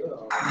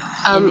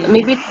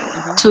 Maybe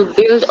to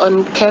build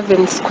on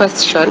Kevin's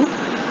question,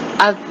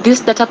 are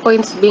these data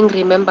points being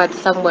remembered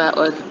somewhere,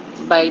 or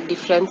by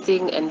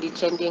differencing and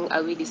detrending,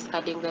 are we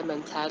discarding them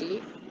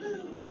entirely?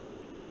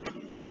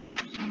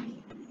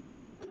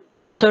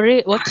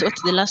 Sorry, what's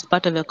the last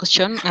part of your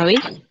question?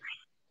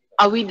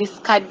 Are we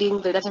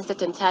discarding the data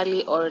set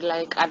entirely, or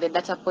like are the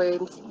data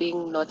points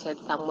being noted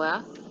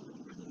somewhere?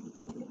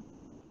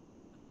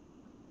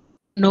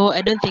 No,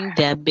 I don't think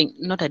they are being,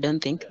 not I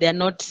don't think, they are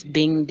not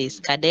being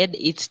discarded.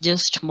 It's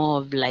just more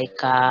of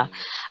like a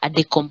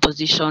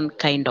decomposition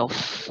kind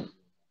of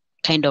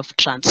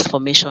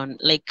transformation.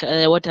 Like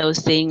what I was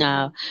saying,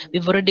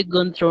 we've already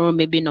gone through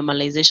maybe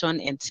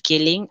normalization and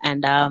scaling,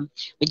 and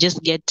we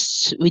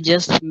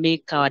just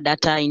make our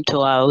data into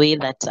a way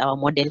that our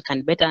model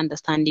can better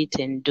understand it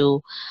and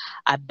do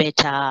a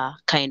better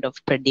kind of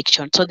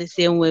prediction. So the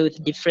same way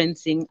with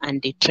differencing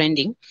and the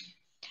trending,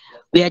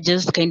 we are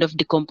just kind of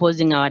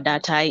decomposing our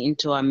data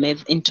into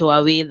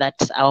a way that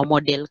our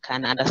model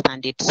can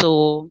understand it.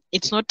 So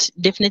it's not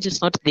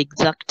the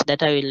exact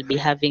data we'll be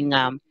having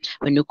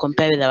when you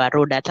compare with our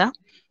raw data,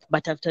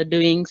 but after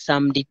doing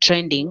some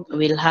detrending,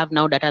 we'll have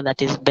now data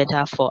that is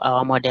better for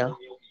our model.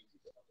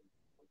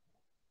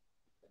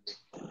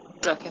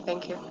 Okay,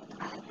 thank you.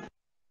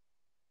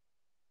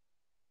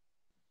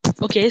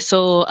 Okay,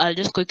 so I'll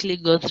just quickly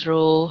go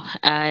through,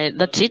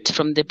 that's it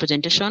from the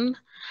presentation.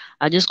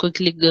 I'll just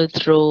quickly go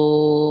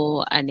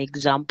through an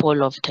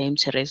example of time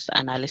series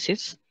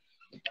analysis.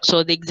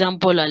 So the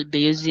example I'll be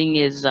using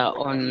is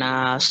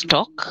on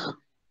stock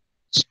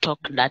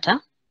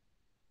data.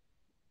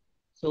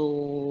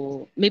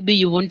 So maybe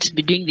you won't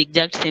be doing the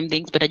exact same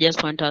things, but I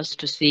just want us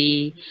to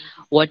see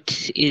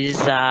what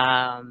is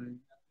our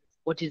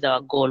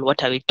goal,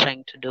 what are we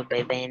trying to do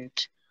by the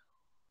end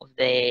of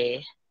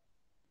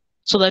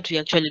so that we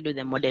actually do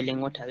the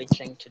modeling, what are we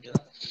trying to do.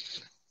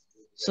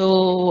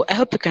 So I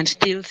hope you can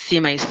still see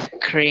my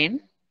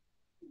screen.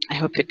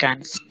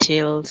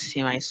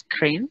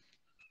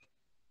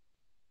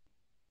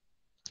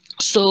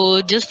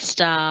 So just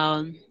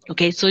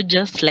okay, so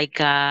just like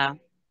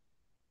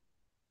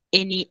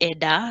any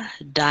header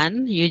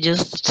done, you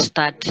just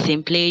start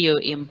simply, you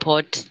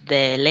import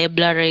the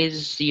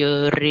libraries,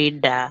 you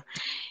read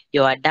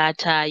your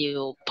data,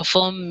 you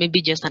perform,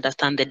 maybe just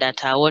understand the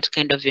data. What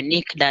kind of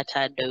unique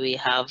data do we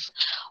have?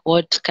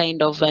 What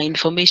kind of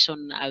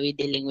information are we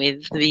dealing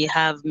with? We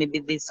have maybe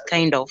this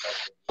kind of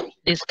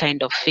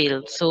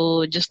field.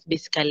 So just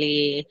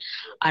basically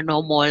a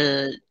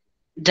normal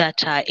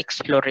data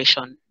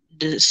exploration,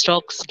 the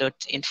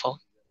stocks.info.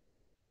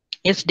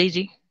 Yes,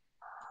 Daisy?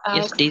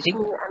 Yes, Daisy?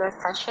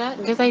 Anastasia,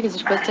 Geza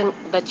is requesting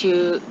that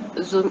you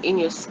zoom in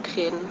your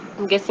screen.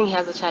 I'm guessing he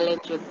has a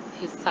challenge with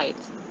his site.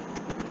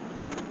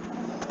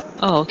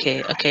 Oh, okay.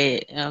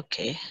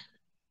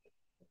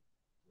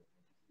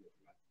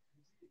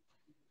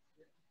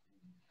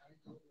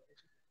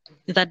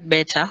 Is that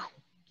better?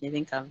 I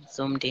think I've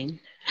zoomed in.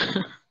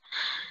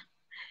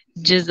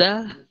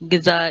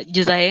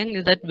 Jizayeng,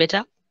 is that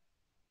better?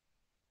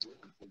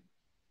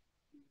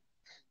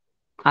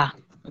 Ah,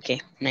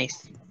 okay,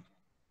 nice.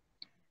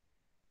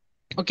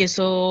 Okay,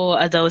 so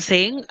as I was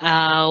saying,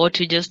 what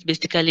we just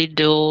basically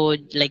do,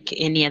 like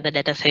any other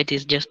data set,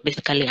 is just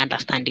basically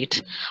understand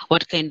it.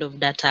 What kind of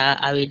data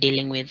are we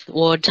dealing with?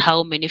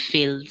 How many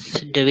fields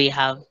do we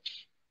have?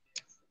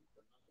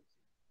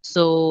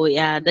 So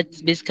yeah,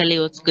 that's basically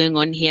what's going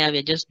on here.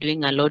 We're just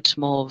doing a lot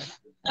more of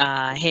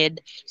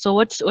head. So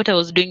what I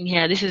was doing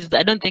here,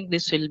 I don't think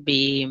this will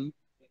be,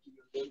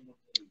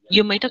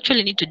 you might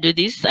actually need to do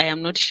this. I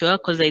am not sure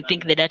because I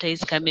think the data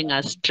is coming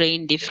as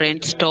train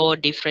different, store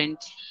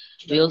different.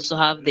 We also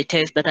have the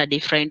tests that are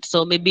different.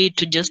 So maybe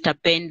to just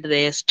append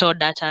the store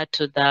data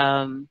to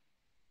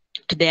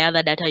the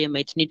other data, you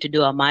might need to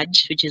do a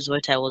merge, which is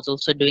what I was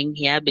also doing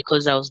here,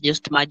 because I was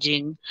just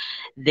merging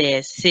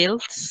the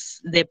sales,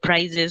 the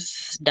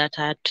prices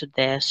data to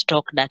the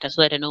stock data,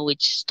 so that I know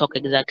which stock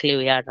exactly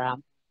we are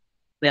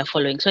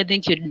following. So I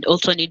think you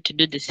also need to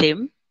do the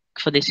same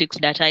for the 6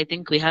 data. I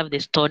think we have the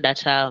store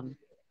data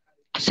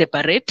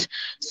separate.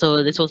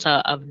 So this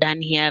also I've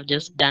done here. I've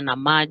just done a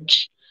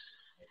merge,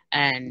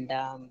 and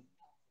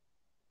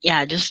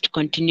yeah, just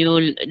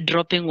continue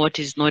dropping what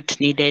is not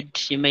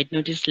needed. You might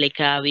notice like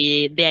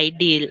the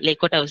ID,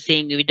 like what I was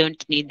saying, we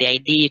don't need the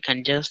ID. You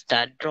can just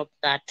drop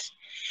that.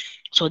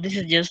 So this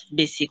is just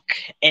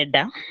basic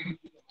header.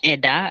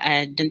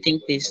 I don't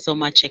think there's so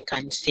much I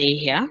can say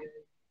here.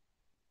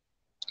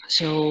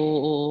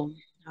 So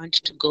I want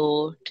to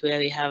go to where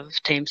we have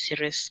time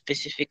series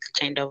specific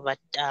kind of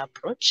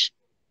approach.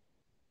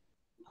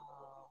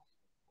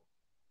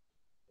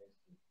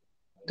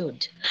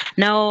 Good.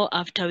 Now,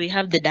 after we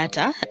have the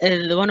data,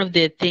 one of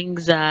the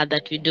things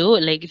that we do,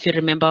 like if you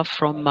remember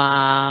from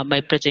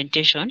my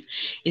presentation,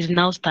 is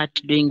now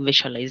start doing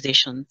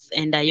visualizations.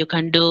 And you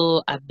can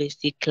do a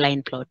basic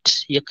line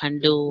plot. You can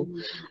do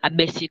a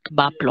basic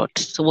bar plot.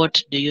 So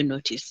what do you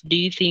notice? Do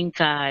you think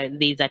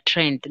there's a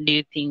trend? Do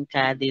you think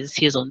there's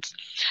seasons?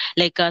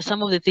 Like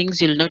some of the things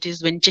you'll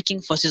notice when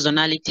checking for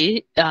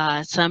seasonality,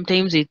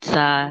 sometimes it's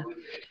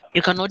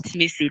you cannot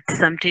miss it.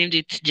 Sometimes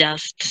it's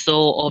just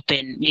so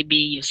open. Maybe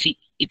you see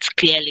it's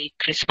clearly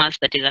Christmas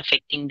that is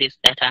affecting this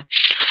data.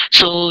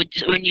 So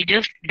when you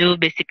just do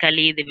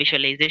basically the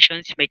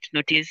visualizations, you might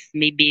notice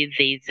maybe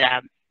there's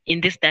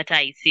in this data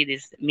I see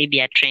this maybe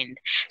a trend.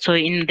 So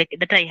in the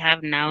data I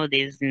have now,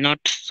 there's not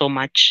so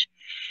much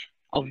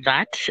of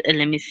that.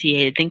 Let me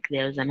see. I think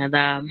there's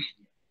another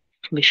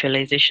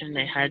visualization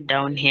I had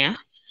down here.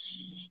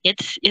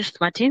 Yes,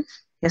 Martin.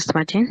 Yes,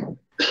 Martin.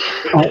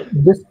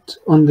 Just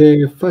on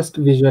the first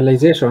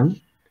visualization,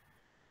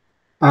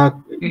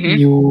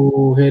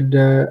 you had.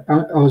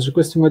 I was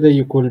requesting whether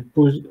you could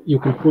pull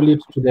it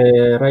to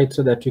the right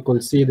so that you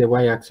could see the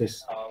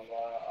y-axis.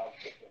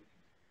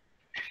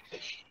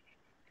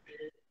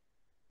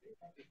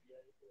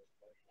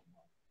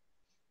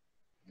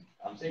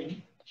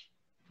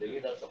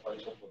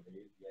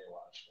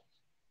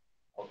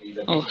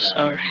 Oh,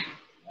 sorry.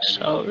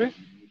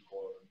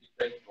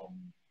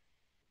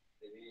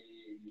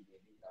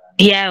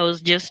 Yeah, I was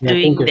just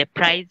doing the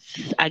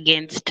price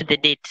against the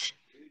date.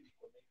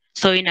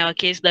 So in our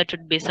case, that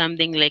would be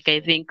something like, I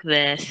think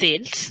the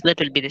sales, that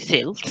will be the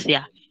sales.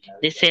 Yeah,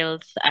 the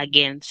sales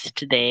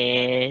against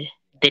the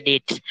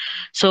date.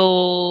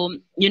 So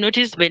you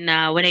notice when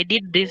I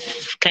did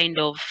this kind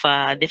of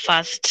the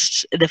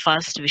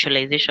first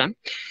visualization,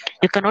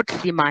 you cannot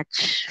see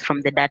much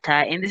from the data,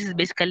 and this is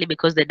basically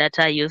because the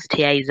data used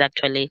here is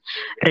actually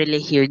really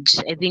huge.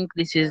 I think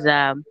this is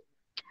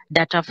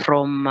data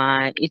from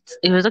it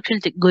was actually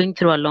going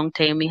through a long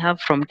time. We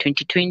have from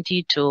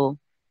 2020 to,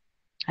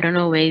 I don't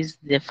know where is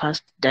the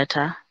first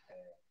data.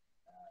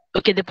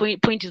 Okay, the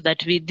point is that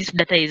this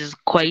data is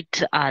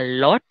quite a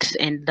lot,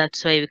 and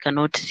that's why we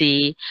cannot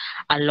see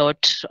a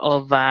lot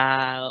of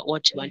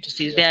what you want to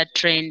see. Is there a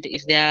trend?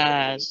 Is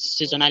there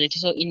seasonality?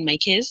 So in my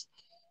case,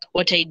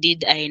 what I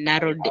did, I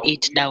narrowed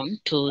it down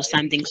to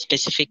something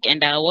specific,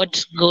 and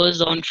what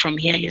goes on from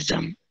here is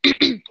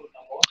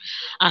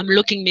I'm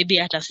looking maybe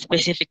at a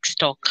specific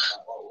stock.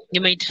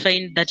 You might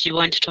find that you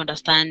want to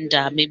understand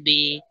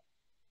maybe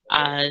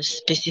a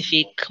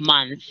specific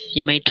month.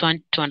 You might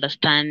want to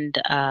understand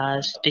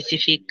a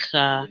specific,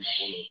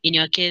 in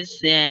your case,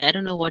 I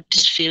don't know what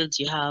fields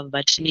you have,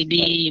 but maybe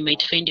you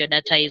might find your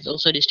data is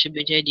also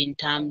distributed in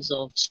terms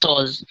of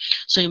stores.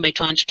 So you might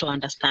want to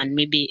understand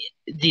maybe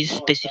this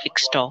specific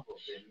store.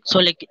 So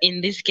like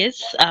in this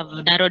case,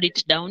 I've narrowed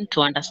it down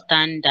to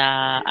understand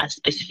a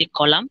specific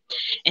column.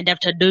 And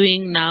after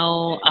doing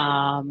now,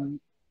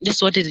 this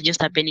is what is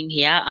just happening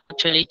here. I'm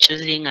actually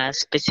choosing a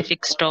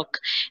specific stock,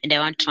 and I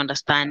want to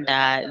understand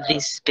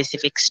this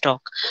specific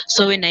stock.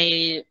 So when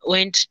I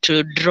went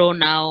to draw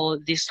now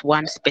this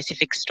one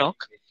specific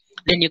stock,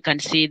 then you can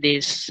see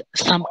this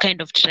some kind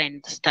of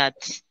trend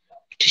starts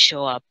to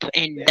show up,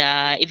 and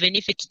even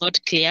if it's not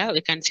clear,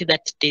 we can see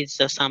that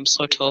there's some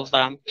sort of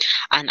an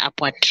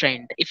upward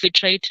trend. If we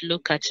try to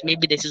look at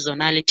maybe the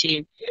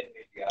seasonality,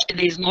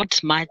 there's not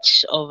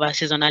much of a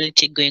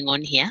seasonality going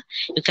on here.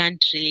 You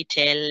can't really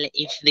tell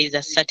if there's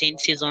a certain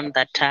season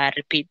that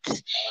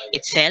repeats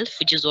itself,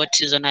 which is what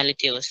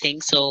seasonality was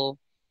saying. So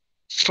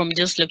from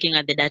just looking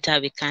at the data,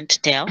 we can't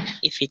tell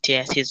if it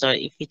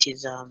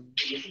is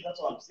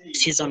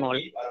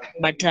seasonal.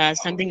 But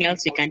something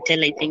else we can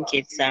tell, I think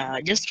it's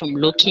just from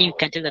looking, you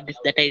can tell that this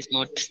data is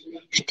not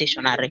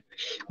stationary.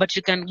 But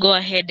you can go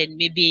ahead and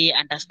maybe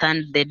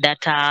understand the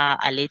data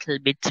a little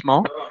bit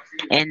more.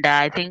 And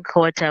I think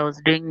what I was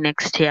doing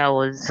next year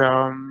was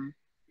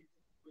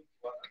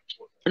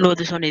no,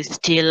 this one is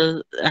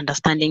still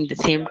understanding the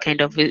same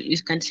kind of, you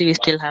can see we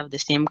still have the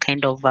same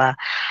kind of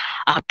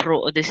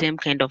the same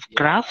kind of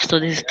graph. So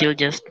this is still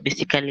just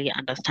basically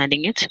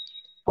understanding it.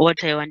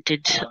 What I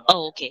wanted,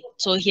 oh, okay.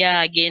 So here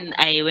again,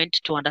 I went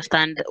to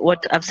understand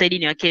what I've said.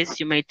 In your case,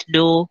 you might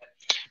do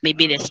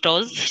maybe the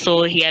stores.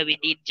 So here we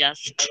did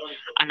just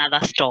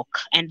another stock,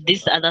 and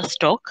this other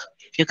stock,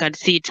 you can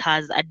see it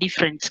has a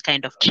different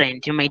kind of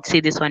trend. You might see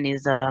this one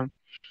is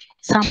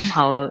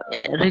somehow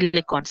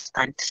really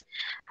constant,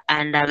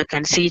 and we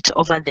can see it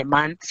over the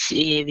months.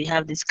 We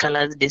have these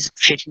colors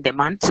differentiating the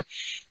months,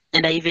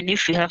 and even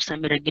if we have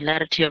some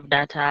irregularity of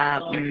data,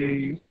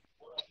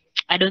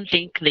 I don't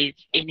think there's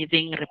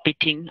anything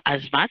repeating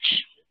as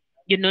much.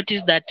 You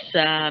notice that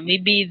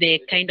maybe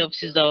the kind of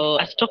seasonal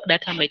stock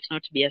data might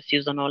not be as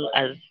seasonal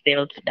as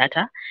sales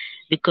data,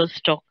 because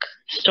stock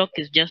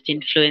is just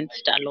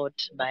influenced a lot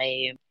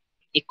by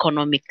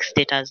economic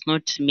status,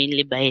 not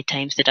mainly by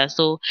time status.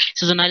 So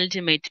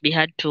seasonality might be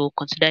hard to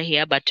consider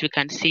here, but we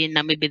can see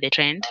now maybe the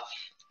trend,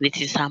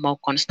 which is somehow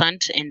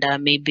constant, and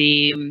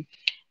maybe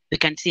we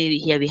can see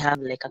here we have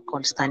like a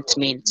constant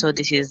mean. So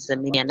this is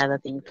maybe another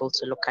thing to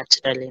also look at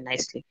really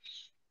nicely.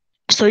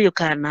 So you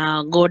can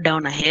go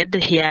down ahead.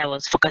 Here I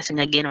was focusing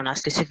again on a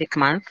specific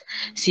month.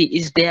 See,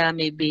 is there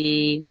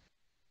maybe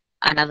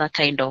another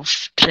kind of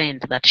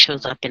trend that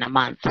shows up in a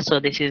month? So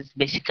this is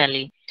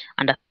basically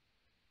under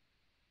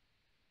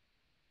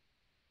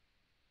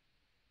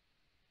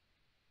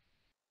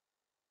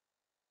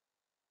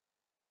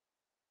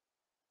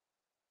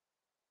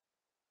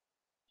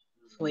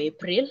for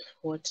April.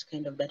 What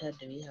kind of data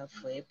do we have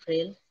for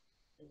April?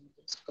 Let me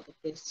just copy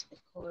paste the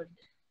code.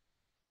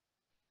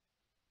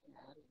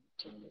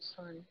 Turn this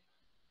on.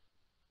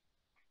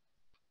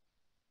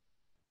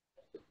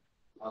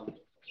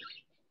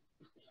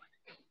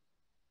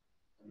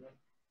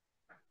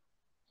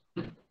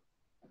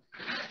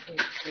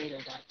 April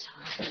data.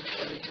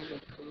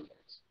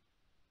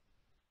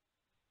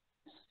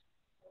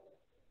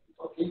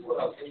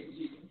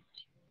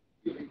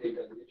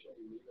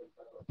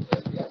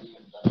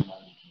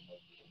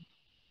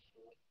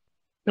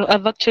 No,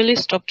 I've actually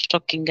stopped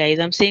talking, guys.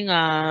 I'm saying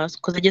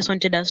because I just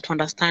wanted us to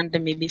understand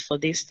maybe for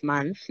this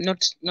month,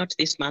 not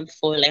this month,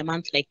 for a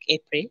month like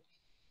April,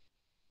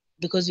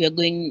 because we are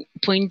going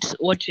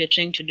what we are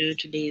trying to do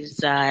today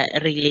is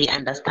really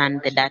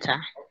understand the data.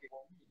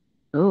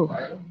 Oh.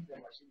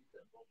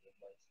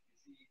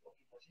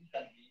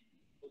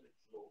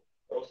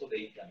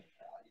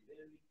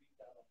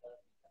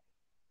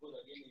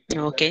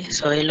 Okay,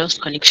 so I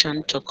lost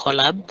connection to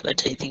Colab,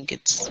 but I think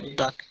it's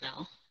back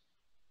now.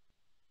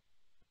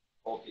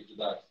 Okay, to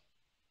that.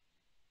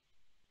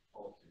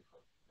 Okay,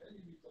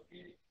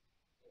 okay.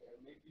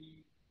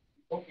 Maybe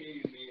okay,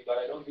 you may, but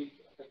I don't think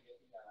after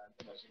getting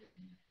a new machine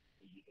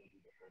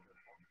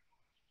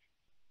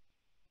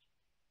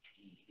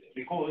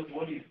because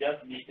what is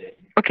just needed.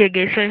 Okay,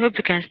 guys, so I hope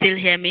you can still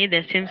hear me.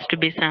 There seems to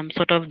be some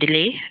sort of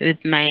delay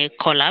with my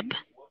Colab.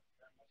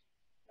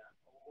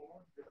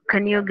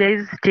 Can you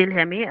guys still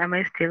hear me? Am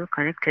I still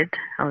connected?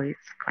 Oh, it's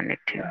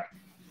connecting.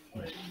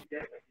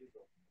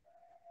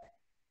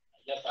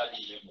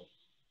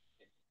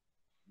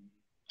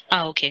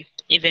 Okay.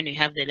 Even we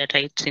have the data,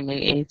 it's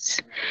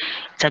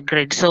a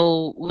grade.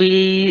 So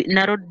we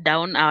narrowed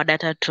down our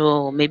data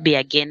to maybe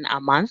again a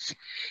month,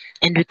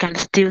 and we can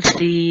still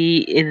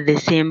see the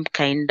same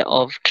kind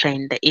of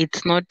trend.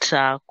 It's not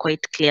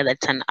quite clear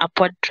that's an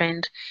upward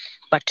trend,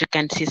 but you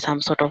can see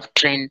some sort of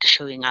trend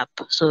showing up.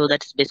 So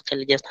that's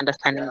basically just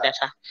understanding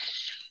data.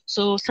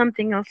 So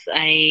something else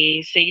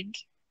I said,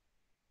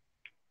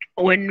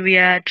 when we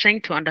are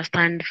trying to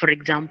understand, for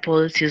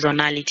example,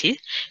 seasonality,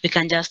 we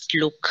can just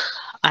look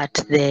at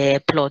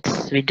the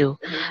plots we do.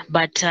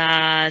 But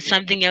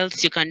something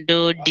else you can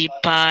do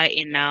deeper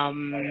in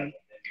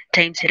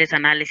time series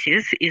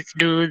analysis is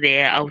do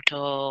the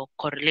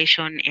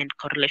autocorrelation and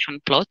correlation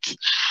plots,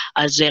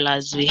 as well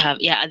as we have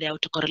the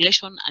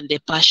autocorrelation and the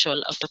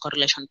partial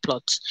autocorrelation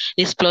plots.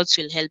 These plots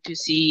will help you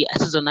see a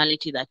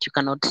seasonality that you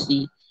cannot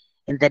see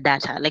in the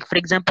data. Like for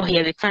example,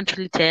 here we can't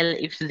really tell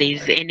if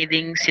there's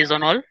anything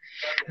seasonal,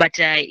 but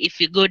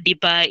if you go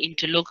deeper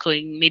into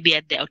looking maybe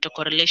at the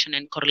autocorrelation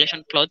and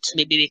correlation plots,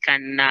 maybe we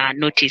can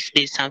notice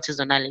there's some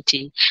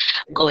seasonality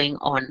going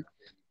on.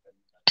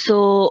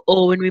 So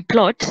when we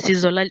plot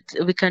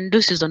seasonality, we can do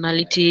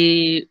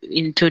seasonality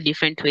in two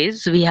different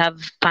ways. We have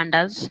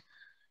pandas.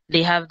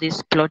 They have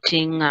this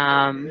plotting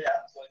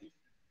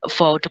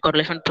for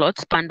autocorrelation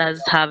plots, pandas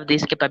have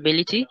this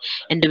capability,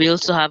 and we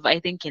also have, I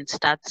think, in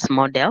stats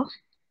model.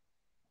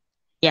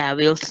 Yeah,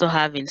 we also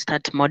have in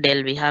stats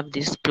model, we have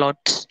these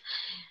plot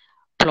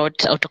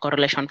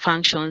autocorrelation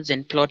functions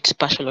and plot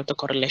partial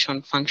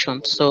autocorrelation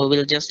functions. So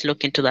we'll just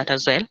look into that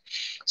as well.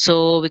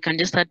 So we can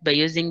just start by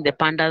using the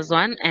pandas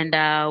one. And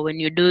when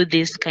you do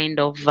this kind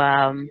of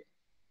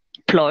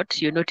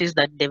plot, you notice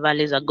that the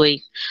values are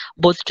going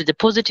both to the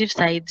positive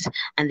sides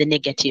and the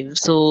negative.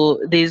 So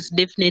there's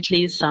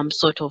definitely some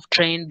sort of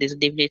trend. There's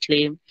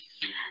definitely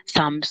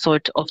some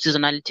sort of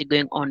seasonality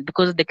going on,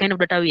 because the kind of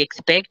data we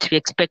expect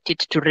it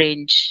to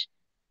range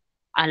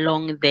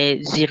along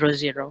the 0,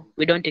 0.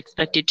 We don't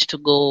expect it to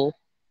go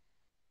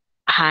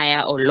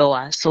higher or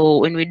lower. So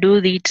when we do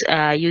it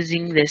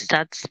using the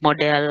stats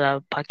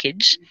model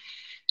package,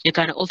 you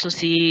can also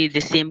see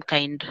the same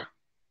kind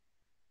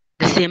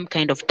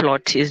of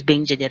plot is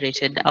being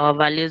generated. Our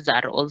values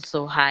are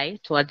also high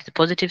towards the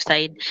positive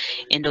side,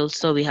 and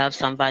also we have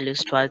some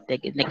values towards the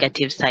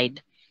negative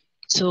side.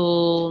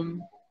 So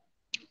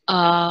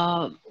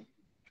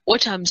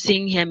what I'm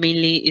seeing here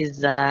mainly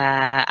is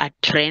a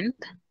trend.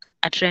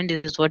 A trend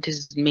is what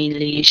is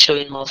mainly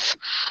showing off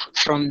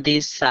from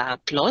these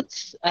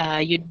plots.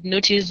 You'd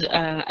notice,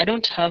 I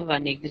don't have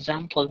an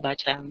example,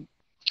 but I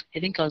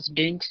think I was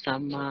doing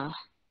some, I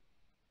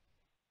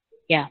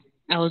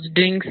was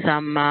doing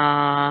some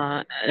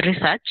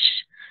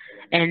research,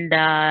 and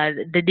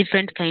the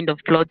different kind of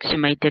plots you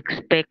might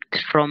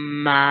expect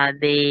from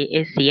the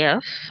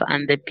ACF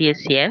and the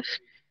PSCF.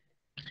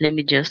 Let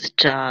me just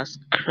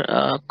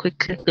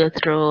quickly go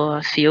through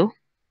a few.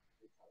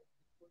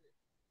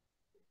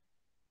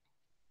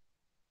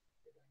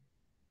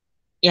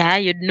 Yeah,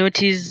 you'd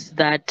notice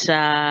that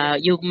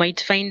you might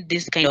find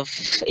this kind of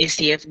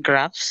ACF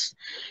graphs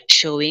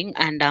showing,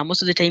 and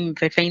most of the time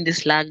if I find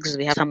these lags,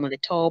 we have some on the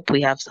top,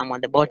 we have some on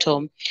the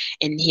bottom,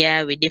 and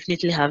here we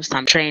definitely have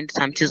some trend,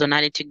 some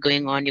seasonality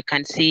going on. You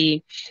can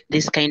see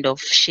this kind of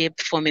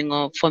shape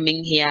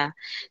forming here.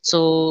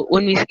 So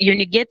when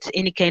you get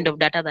any kind of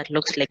data that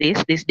looks like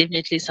this, there's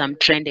definitely some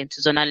trend and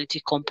seasonality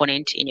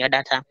component in your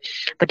data.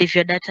 But if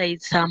your data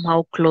is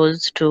somehow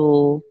close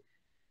to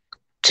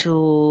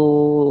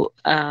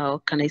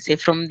can I say,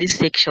 from this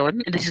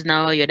section, this is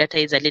now your data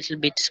is a little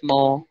bit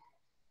more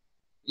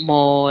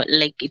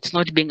like it's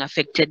not being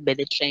affected by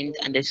the trend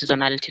and the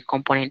seasonality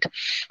component.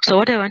 So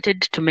what I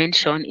wanted to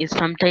mention is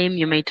sometime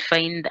you might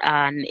find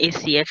an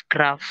ACF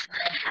graph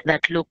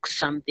that looks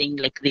something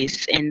like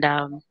this, and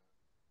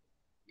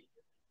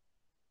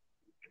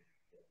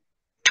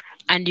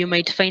you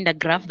might find a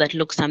graph that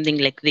looks something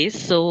like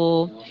this.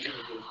 So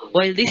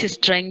while this is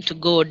trying to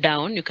go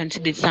down, you can see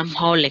there's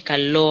somehow like a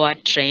lower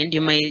trend.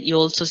 You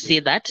also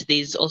see that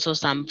there's also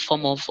some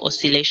form of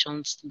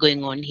oscillations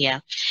going on here.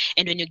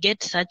 And when you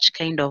get such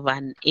kind of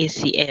an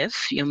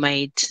ACF, you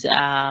might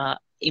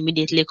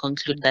immediately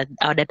conclude that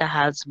our data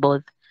has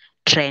both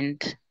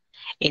trend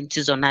and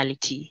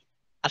seasonality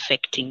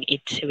affecting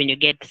it when you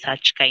get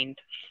such kind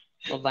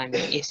of an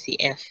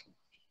ACF.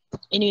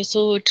 Anyway,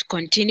 so to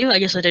continue, I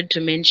just wanted to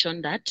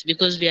mention that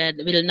because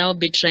we'll now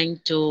be trying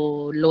to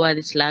lower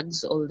these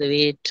lags all the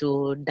way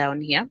to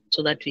down here,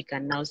 so that we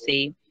can now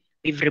say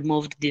we've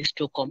removed these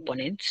two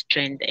components,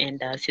 trend and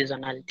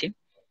seasonality.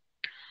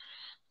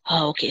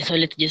 Okay, so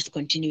let's just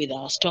continue with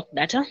our stock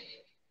data.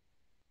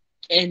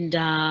 And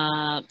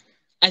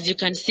as you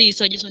can see,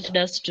 so I just wanted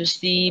us to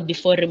see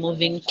before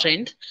removing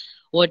trend,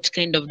 what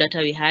kind of data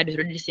we had. We've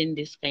already seen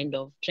this kind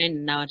of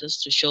trend. Now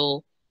just to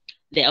show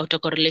the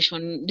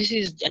autocorrelation. This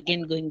is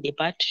again going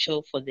deeper to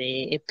show for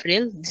the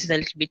April. This is a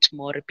little bit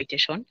more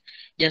repetition,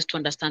 just to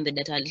understand the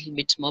data a little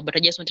bit more. But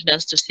I just wanted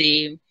us to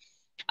see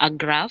a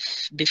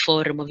graph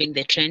before removing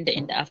the trend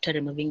and after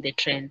removing the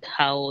trend,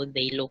 how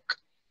they look.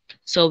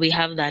 So we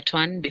have that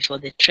one before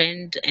the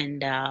trend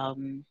and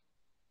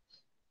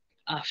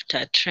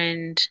after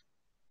trend.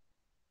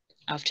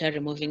 After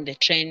removing the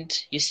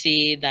trend, you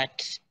see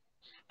that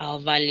our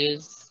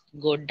values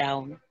go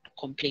down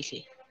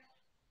completely.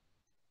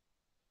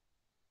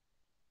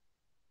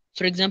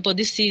 For example,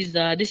 this is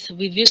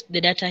we've used the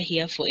data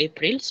here for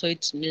April, so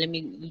it's let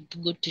me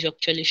go to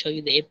actually show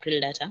you the April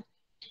data.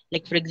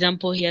 Like for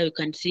example, here you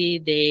can see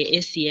the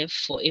ACF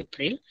for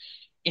April,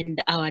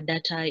 and our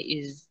data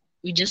is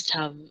we just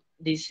have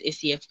this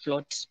ACF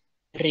plot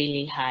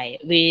really high.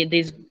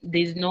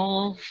 There's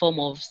no form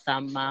of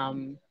some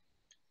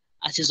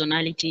a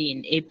seasonality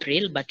in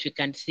April, but we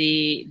can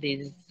see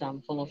there's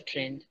some form of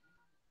trend.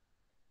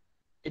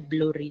 The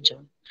blue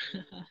region.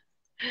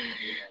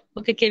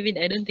 Okay, Kevin,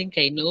 I don't think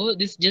I know.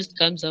 This just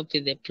comes up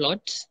with the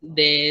plot,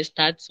 the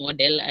stats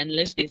model,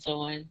 unless there's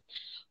someone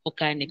who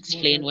can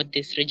explain what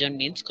this region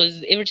means.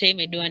 Because every time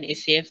I do an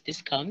ACF,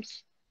 this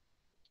comes.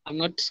 I'm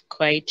not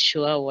quite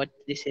sure what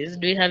this is.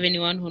 Do you have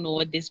anyone who know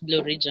what this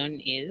blue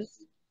region is?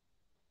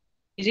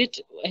 Is it,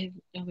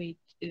 wait,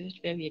 is it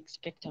where we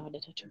expect our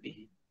data to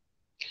be?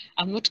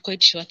 I'm not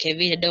quite sure,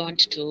 Kevin. I don't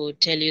want to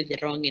tell you the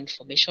wrong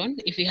information.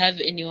 If you have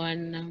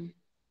anyone,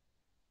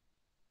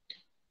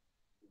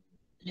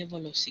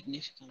 level of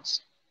significance.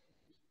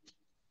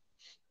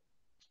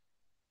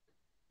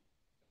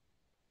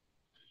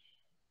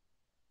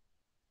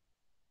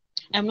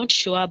 I'm not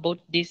sure about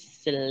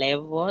this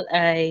level.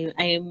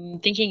 I'm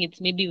thinking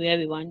it's maybe where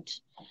we want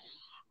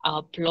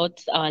our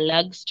plots, our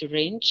lags to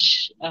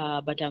range,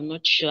 but I'm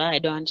not sure. I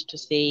don't want to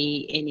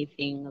say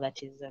anything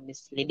that is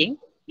misleading.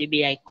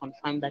 Maybe I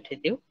confirm that with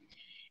you.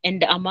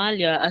 And Amal,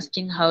 you're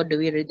asking how do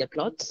we read the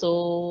plot?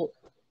 So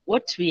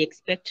what we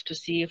expect to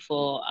see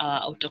for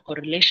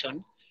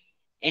autocorrelation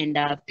and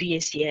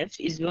PSEF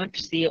is we want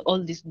to see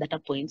all these data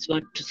points, we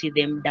want to see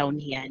them down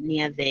here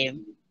near the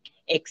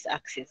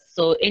x-axis.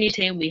 So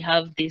anytime we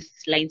have these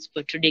lines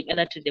protruding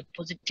either to the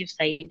positive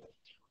side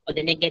or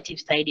the negative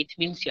side, it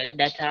means your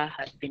data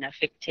has been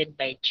affected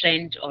by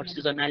trend or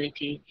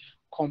seasonality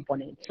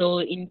component.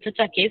 So in such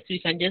a case, we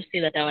can just say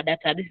that our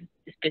data, this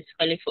is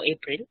specifically for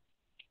April,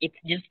 it's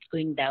just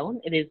going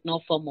down. There's no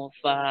form of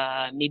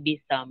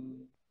maybe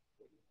some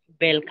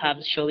bell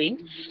curves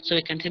showing. So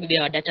we can see maybe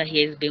our data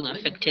here is being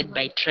affected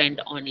by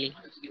trend only.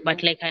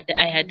 But like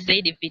I had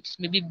said, if it's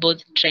maybe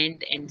both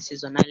trend and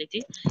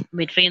seasonality, you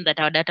might find that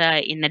our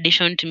data, in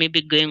addition to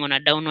maybe going on a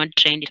downward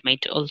trend, it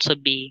might also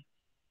be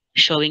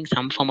showing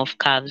some form of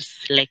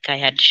curves, like I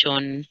had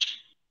shown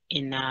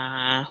in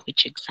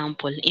which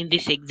example? In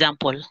this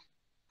example,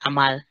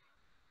 Amal.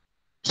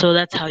 So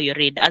that's how you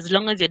read. As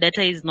long as your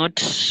data is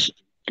not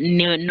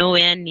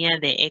nowhere near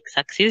the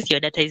x-axis, your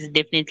data is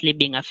definitely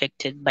being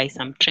affected by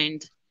some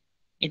trend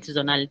in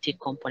seasonality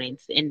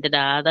components. And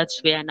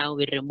that's where now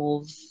we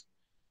remove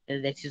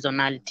the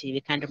seasonality.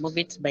 We can remove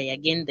it by,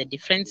 again, the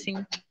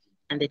differencing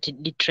and the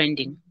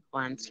detrending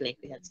ones, like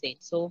we had said.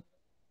 So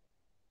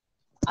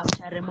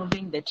after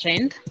removing the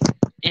trend,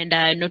 and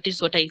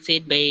notice what I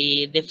said by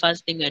the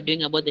first thing we are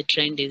doing about the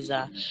trend is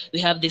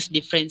we have this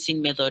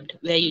differencing method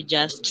where you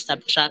just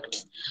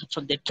subtract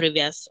from the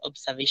previous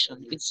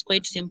observation. It's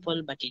quite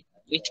simple, but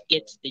it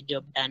gets the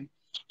job done.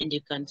 And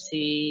you can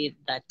see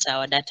that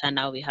our data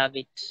now, we have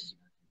it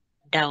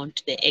down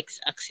to the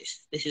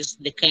x-axis. This is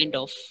the kind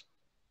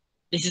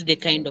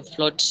of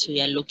plot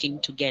we are looking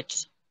to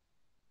get.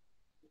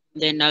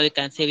 Then now we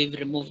can say we've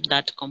removed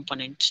that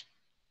component.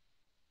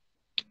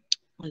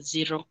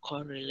 Zero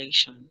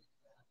correlation.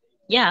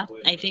 Yeah,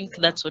 I think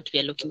that's what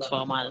we are looking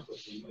for, Amal.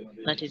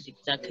 That is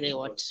exactly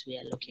what we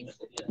are looking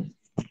for.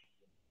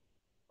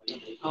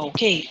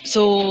 Okay,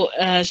 so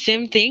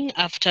same thing.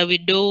 After we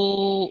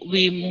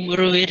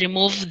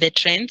remove the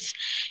trends,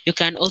 you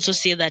can also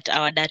see that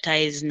our data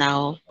is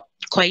now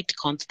quite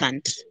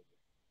constant.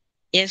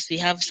 Yes, we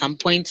have some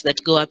points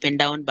that go up and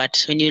down,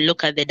 but when you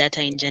look at the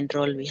data in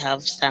general, we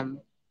have some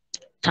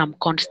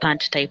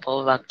constant type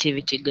of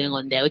activity going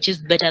on there, which is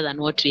better than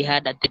what we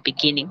had at the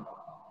beginning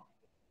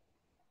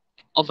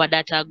of our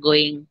data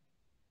going.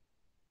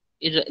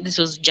 This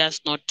was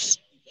just not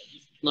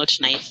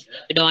nice.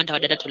 We don't want our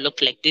data to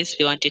look like this.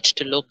 We want it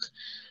to look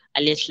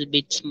a little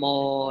bit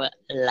more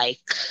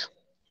like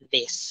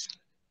this.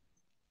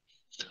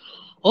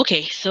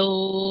 Okay,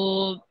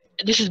 so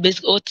this is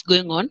basically what's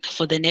going on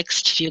for the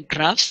next few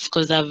graphs,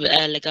 because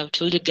I've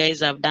told you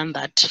guys, I've done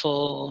that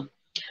for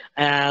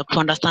to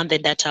understand the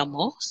data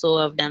more. So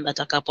I've done that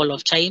a couple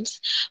of times.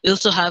 We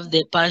also have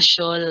the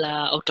partial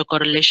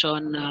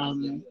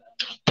autocorrelation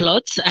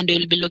plots, and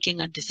we'll be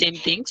looking at the same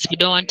things. We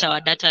don't want our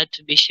data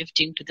to be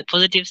shifting to the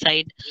positive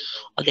side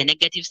or the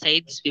negative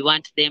sides. We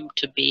want them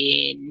to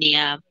be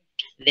near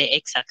the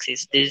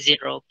x-axis, the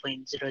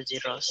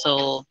 0.00.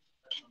 So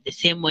the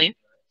same way,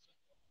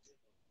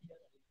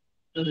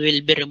 we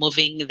will be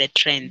removing the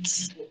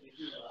trends.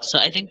 So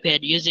I think we are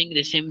using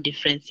the same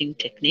differencing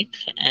technique.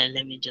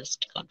 Let me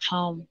just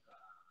confirm.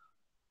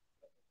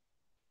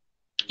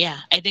 Yeah,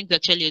 I think we're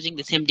actually using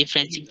the same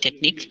differencing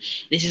technique.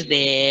 This is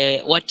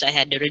what I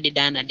had already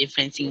done, a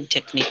differencing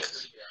technique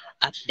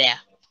up there.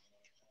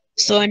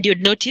 So, and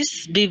you'd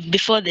notice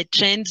before the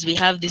trends, we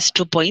have these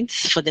 2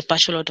 points for the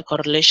partial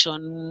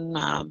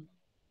autocorrelation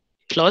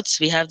plots.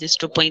 We have these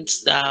 2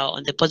 points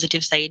on the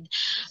positive side,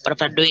 but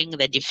after doing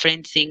the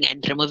differencing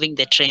and removing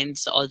the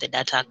trends, all the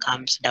data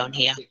comes down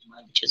here,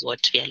 which is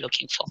what we are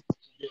looking for.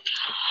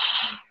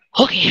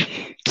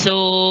 Okay,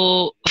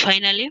 so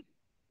finally,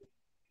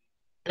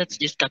 that's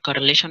just a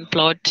correlation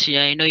plot.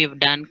 Yeah, I know you've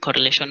done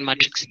correlation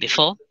matrix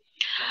before.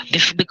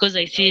 Because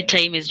I see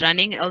time is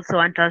running, I also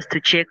want us to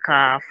check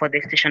for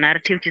the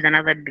stationarity, which is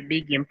another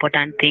big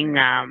important thing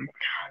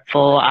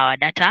for our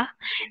data.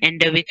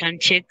 And we can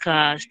check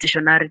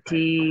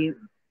stationarity,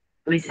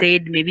 we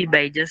said maybe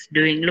by just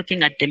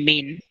looking at the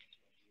mean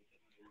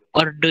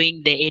or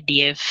doing the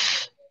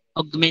ADF,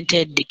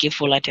 augmented decay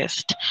Fuller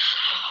test.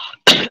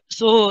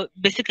 So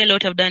basically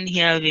what I've done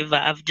here,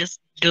 I've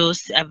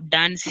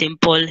done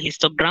simple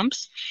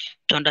histograms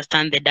to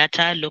understand the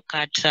data, look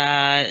at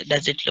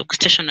does it look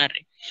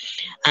stationary.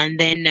 And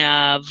then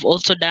I've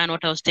also done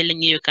what I was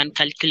telling you, you can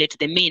calculate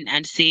the mean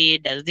and see,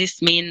 does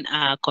this mean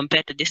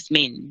compared to this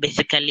mean?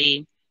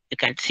 Basically, you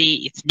can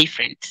see it's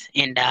different,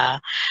 and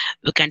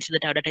we can see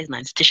that our data is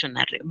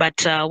non-stationary.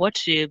 But what I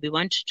want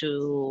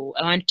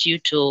you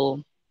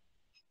to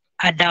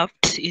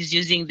Adapt is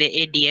using the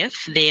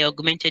ADF, the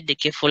Augmented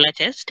Decay Fuller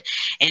Test,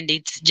 and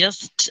it's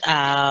just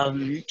a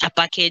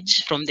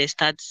package from the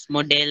stats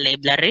model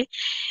library.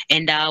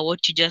 And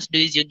what you just do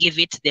is you give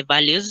it the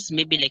values,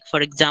 maybe like,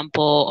 for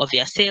example, of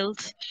your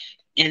sales,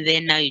 and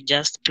then now you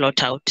just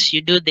plot out.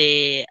 You do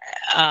the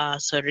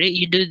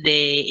you do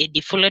the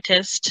AD Fuller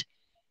Test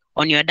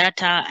on your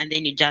data, and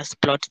then you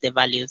just plot the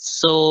values.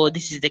 So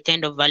this is the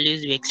kind of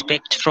values we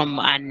expect from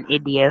an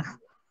ADF.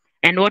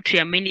 And what we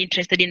are mainly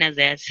interested in, as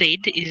I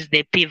said, is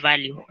the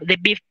p-value. The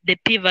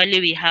p-value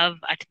we have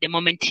at the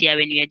moment here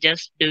when we are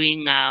just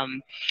doing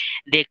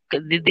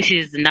this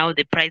is now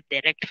the price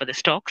direct for the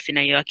stocks. In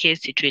your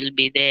case, it will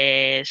be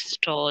the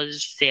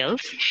store's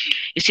sales.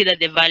 You see that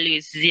the value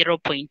is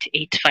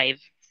 0.85.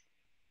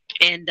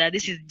 And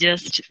this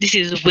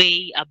is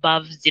way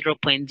above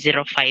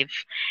 0.05,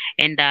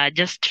 and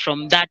just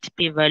from that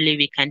p-value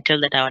we can tell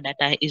that our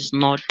data is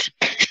not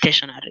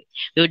stationary.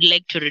 We would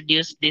like to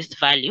reduce this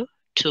value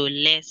to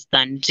less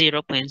than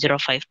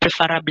 0.05,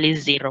 preferably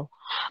 0,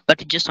 but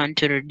we just want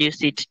to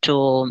reduce it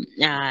to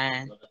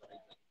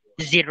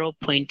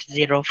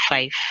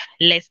 0.05,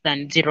 less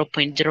than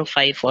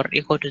 0.05 or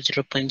equal to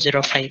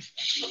 0.05.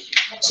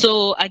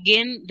 So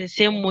again, the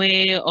same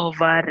way of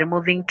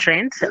removing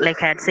trends,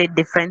 like I had said,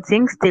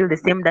 differencing, still the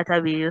same data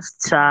we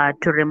used to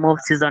remove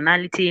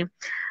seasonality.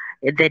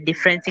 The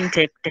differencing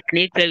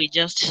technique where we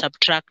just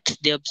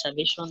subtract the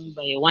observation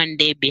by 1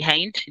 day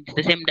behind. It's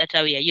the same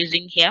data we are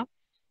using here,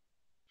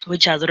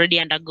 which has already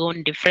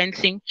undergone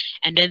differencing.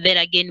 And then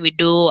again, we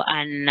do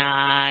an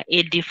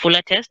AD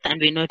Fuller test,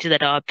 and we notice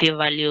that our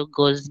p-value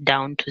goes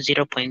down to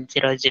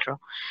 0.00.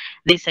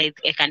 This I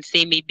can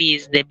say maybe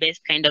is the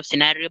best kind of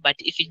scenario, but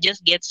if it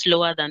just gets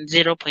lower than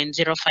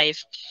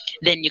 0.05,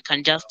 then you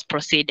can just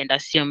proceed and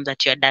assume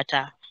that your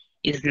data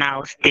is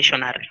now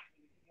stationary.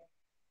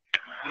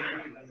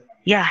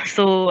 Yeah,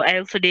 so I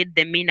also did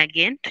the mean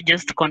again to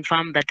just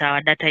confirm that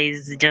our data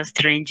is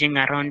just ranging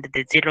around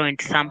the 0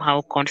 and somehow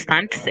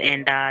constant,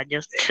 and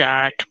just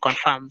to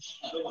confirm.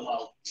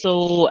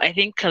 So I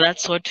think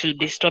that's what we'll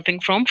be stopping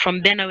from.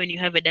 From then, when you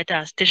have a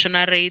data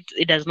stationary,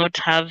 it does not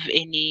have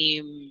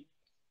any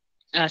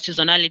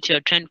seasonality or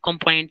trend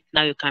component.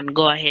 Now you can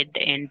go ahead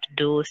and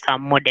do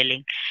some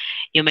modeling.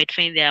 You might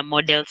find there are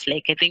models,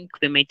 like I think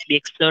we might be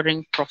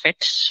exploring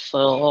Prophet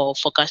for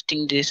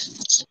forecasting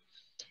this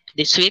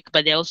week,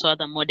 but there are also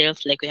other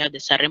models, like we have the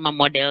Sarima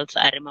models,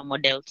 Arima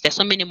models. There's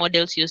so many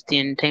models used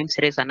in time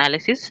series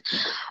analysis,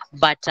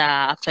 but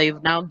after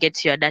you've now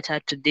get your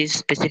data to this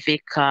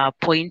specific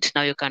point,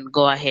 now you can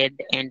go ahead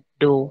and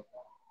do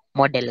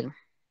modeling.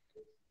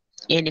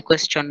 Any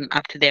question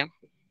up to there?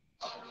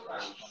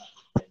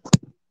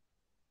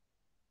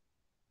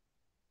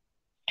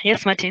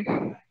 Yes,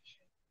 Martin.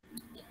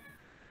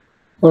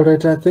 All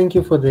right, thank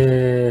you for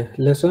the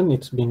lesson.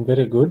 It's been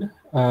very good.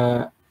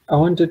 I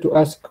wanted to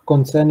ask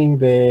concerning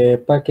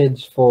the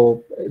package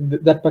for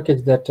that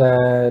package that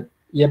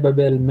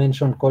Yababel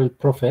mentioned called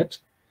Prophet.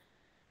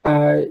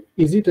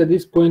 Is it at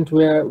this point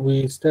where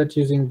we start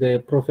using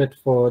the Prophet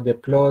for the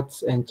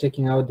plots and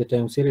checking out the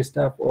time series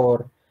stuff,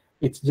 or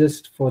it's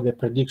just for the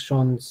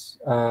predictions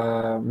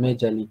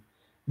majorly?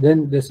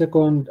 Then the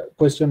second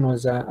question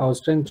was, I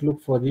was trying to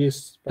look for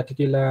this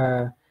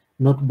particular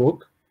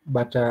notebook,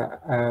 but I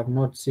have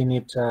not seen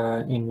it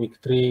in week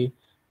 3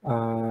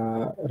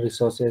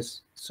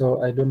 resources.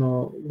 So I don't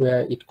know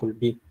where it could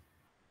be.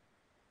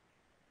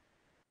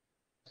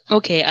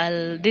 Okay,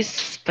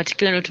 this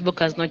particular notebook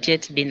has not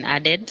yet been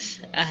added.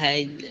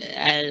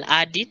 I'll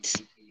add it.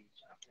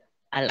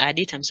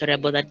 I'm sorry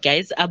about that,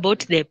 guys. About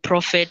the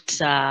Prophet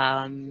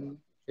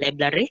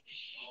library,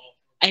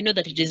 I know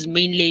that it is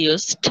mainly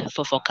used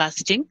for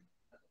forecasting.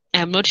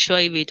 I'm not sure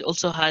if it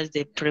also has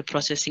the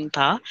pre-processing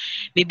power.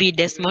 Maybe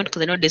Desmond,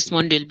 because I know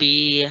Desmond will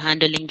be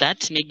handling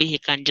that. Maybe he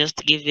can just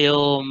give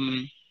you.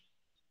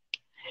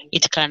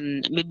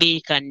 He'll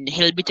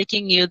be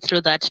taking you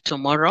through that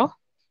tomorrow.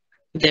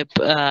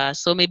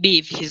 So maybe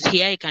if he's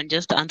here, he can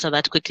just answer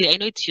that quickly. I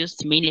know it's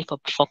used mainly for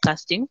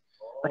forecasting,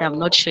 but I'm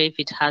not sure if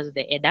it has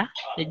the header.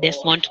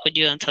 Desmond, could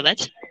you answer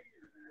that?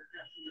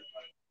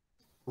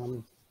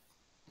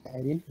 I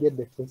didn't get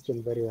the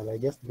question very well. I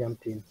just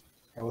jumped in.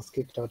 I was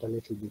kicked out a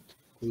little bit.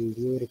 Will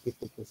you repeat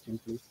the question,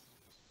 please?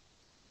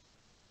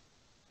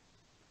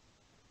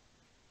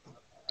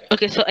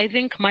 Okay, so I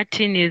think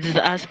Martin is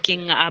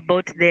asking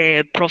about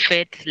the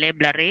Prophet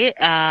library.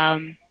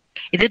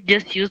 Is it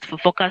just used for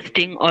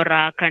forecasting, or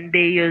can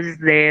they use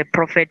the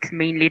Prophet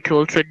mainly to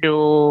also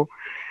to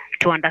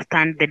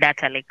understand the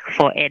data, like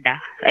for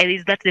EDA?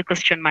 Is that the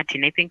question,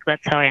 Martin? I think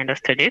that's how I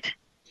understood it.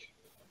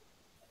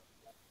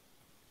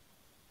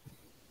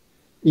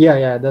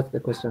 Yeah, that's the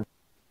question.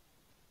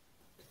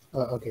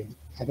 Okay,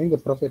 I think the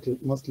Prophet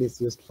mostly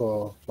is used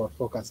for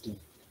forecasting.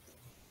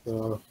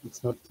 So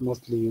it's not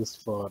mostly used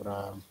for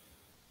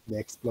the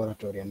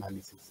exploratory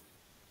analysis.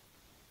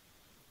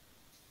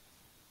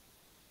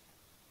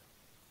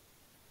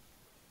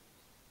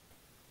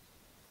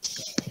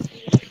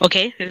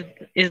 Okay,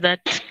 is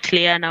that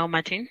clear now,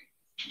 Martin?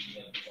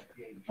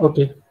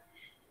 Okay.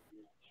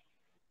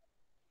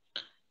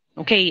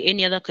 Okay,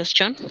 any other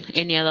question?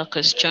 Any other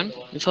question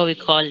before we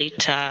call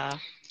it a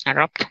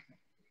wrap?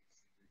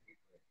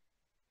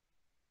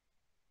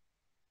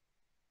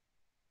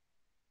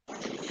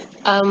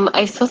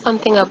 I saw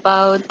something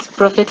about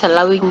Prophet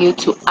allowing you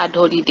to add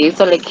holidays.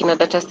 So, like in a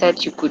data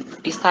set, you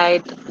could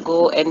decide,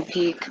 go and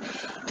pick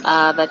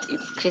that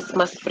it's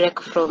Christmas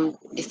break from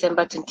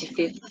December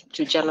 25th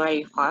to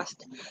January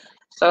 1st.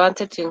 So, I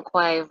wanted to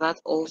inquire if that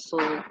also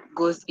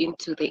goes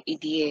into the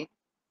EDA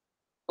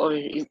or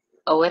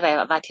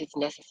whether that is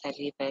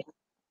necessary then.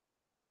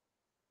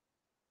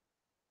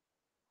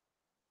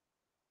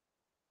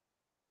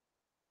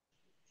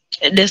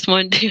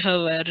 Desmond, do you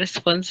have a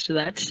response to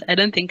that? I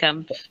don't think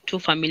I'm too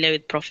familiar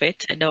with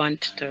Prophet. I don't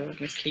want to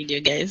mislead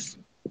you guys.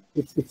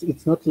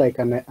 It's not like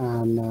it's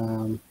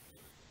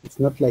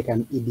not like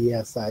an EDA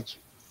as such,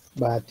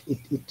 but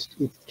it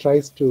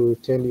tries to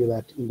tell you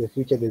that in the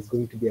future there's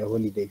going to be a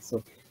holiday.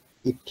 So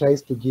it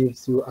tries to give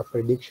you a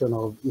prediction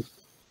of if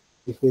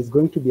there's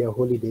going to be a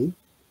holiday,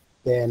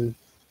 then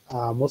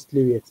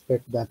mostly we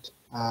expect that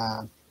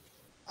a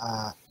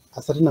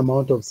certain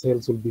amount of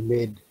sales will be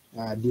made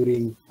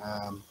during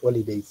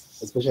holidays,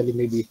 especially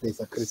maybe if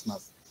there's a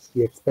Christmas.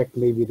 We expect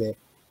maybe the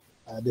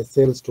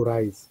sales to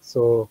rise.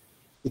 So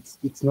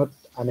it's not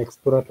an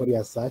exploratory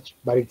as such,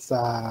 but it's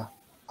a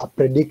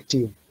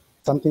predictive,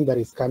 something that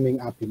is coming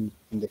up in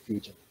the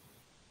future.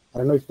 I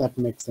don't know if that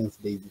makes sense,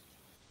 Daisy.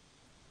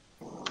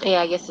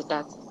 Yeah, I guess it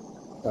does.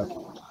 Okay.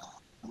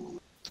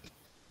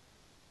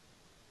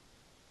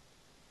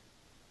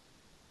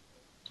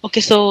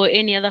 Okay, so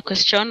any other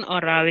question,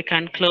 or we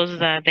can close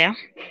there?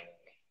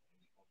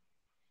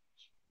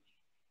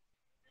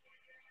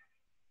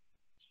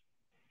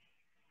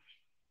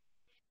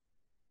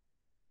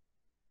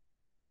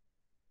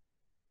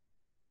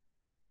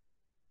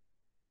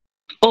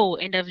 Oh,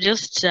 and I've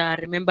just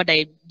remembered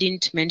I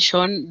didn't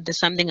mention there's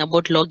something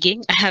about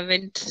logging. I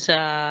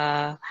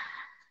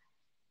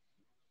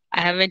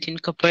haven't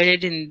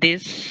incorporated in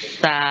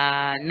this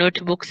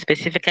notebook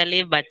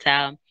specifically, but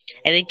I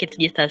think it's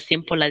just as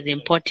simple as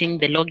importing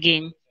the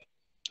logging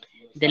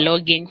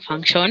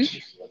function.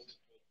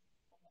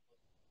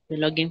 The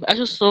logging.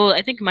 Also,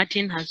 I think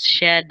Martin has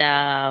shared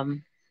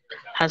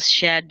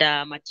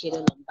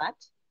material on that.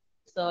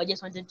 So I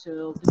just wanted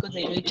to, because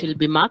I know it will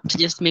be marked,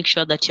 just make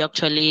sure that you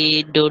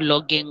actually do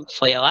logging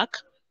for your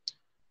work.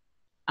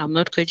 I'm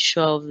not quite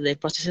sure of the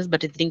processes,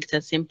 but I think it's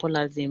as simple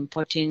as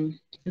importing.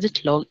 Is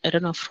it log? I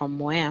don't know from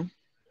where.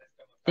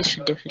 This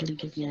should definitely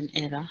give me an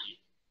error.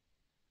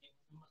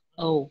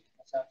 Oh,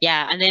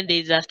 yeah. And then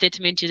there's a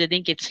statement use. I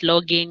think it's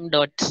logging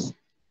dot.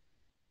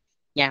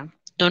 Yeah.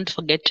 Don't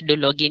forget to do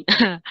logging.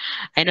 I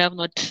know I've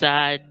not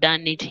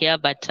done it here,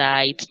 but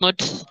it's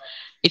not.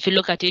 If you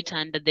look at it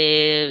and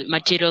the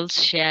materials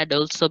shared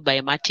also by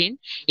Martin,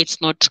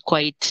 it's not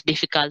quite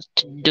difficult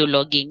to do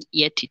logging,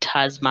 yet it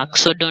has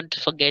marks. So don't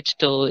forget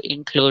to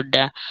include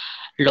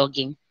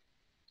logging.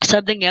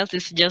 Something else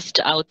is just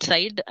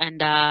outside,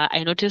 and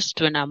I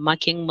noticed when I'm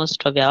marking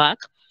most of your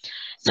work,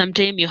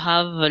 sometimes you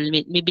have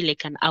maybe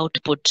like an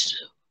output.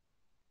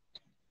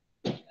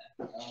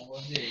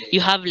 You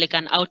have like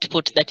an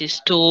output that is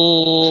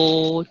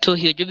too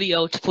huge. Maybe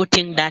you're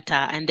outputting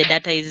data, and the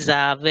data is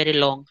very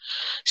long.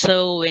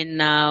 So when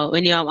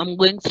I'm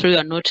going through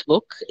your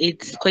notebook,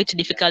 it's quite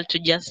difficult to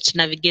just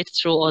navigate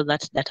through all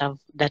that data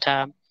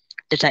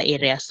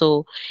area.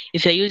 So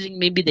if you're using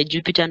maybe the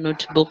Jupyter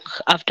notebook,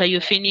 after you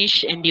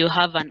finish and you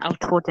have an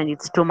output and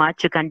it's too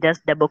much, you can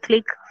just double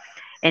click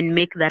and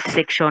make that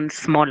section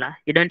smaller.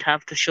 You don't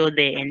have to show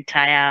the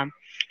entire.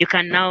 You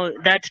can now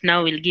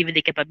will give you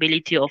the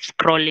capability of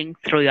scrolling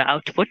through your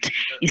output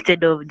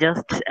instead of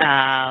just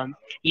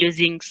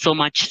using so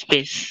much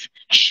space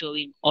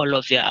showing all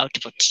of your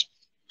output.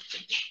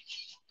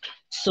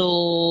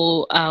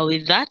 So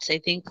with that, I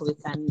think we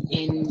can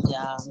end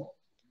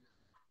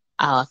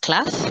our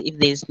class. If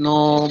there's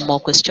no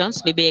more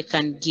questions, maybe I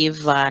can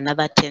give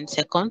another 10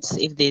 seconds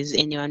if there's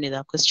anyone with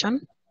a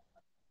question.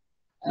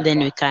 Then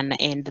we can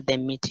end the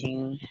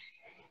meeting,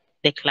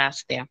 the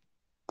class there.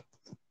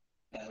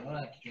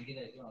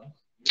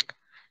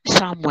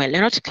 Samuel,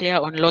 you're not clear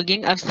on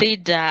logging. I've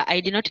said I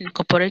did not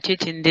incorporate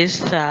it in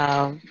this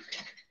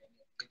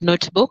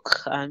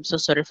notebook. I'm so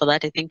sorry for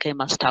that. I think I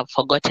must have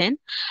forgotten,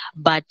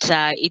 but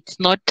it's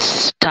not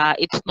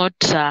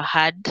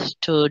hard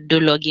to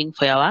do logging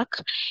for your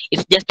work.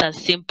 It's just as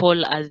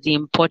simple as the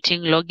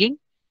importing logging,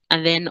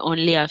 and then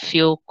only a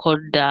few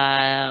codes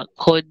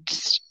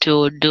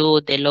to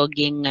do the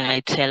logging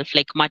itself.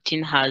 Like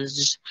Martin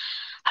has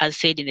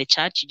said in the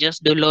chat, you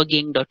just do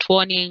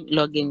logging.warning,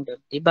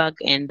 logging.debug,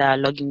 and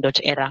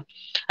logging.error.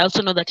 I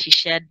also know that he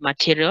shared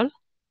material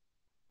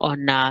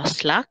on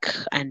Slack,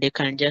 and you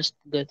can just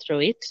go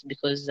through it,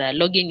 because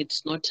logging,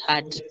 it's not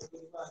hard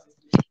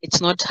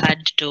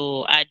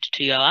to add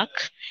to your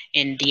work,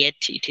 and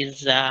yet it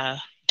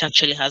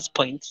actually has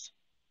points.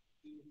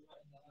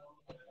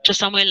 So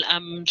Samuel,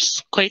 I'm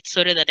quite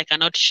sorry that I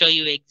cannot show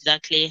you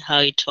exactly how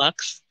it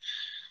works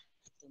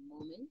at the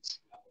moment,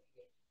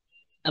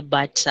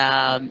 but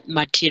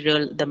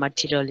the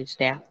material is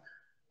there.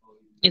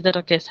 Is that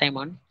okay,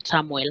 Simon?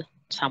 Samuel,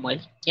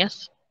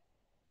 yes?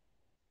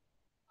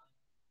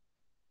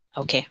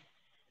 Okay.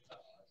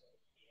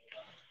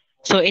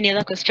 So any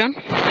other question?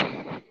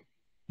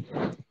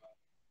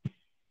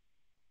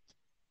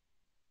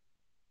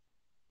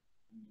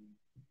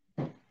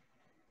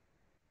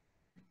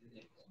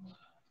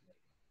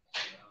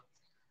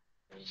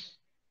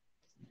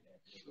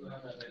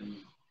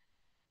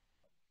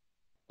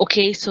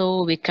 Okay,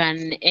 so we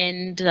can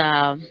end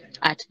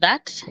at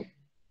that.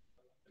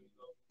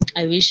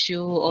 I wish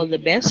you all the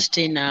best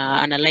in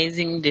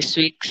analyzing this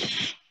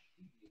week's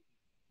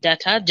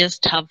data.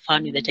 Just have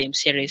fun with the time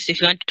series.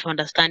 If you want to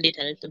understand it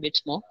a little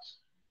bit more,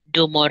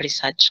 do more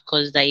research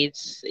because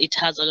it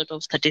has a lot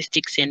of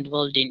statistics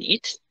involved in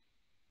it.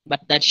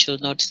 But that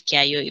should not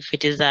scare you if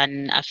it is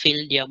a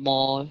field you're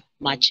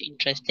much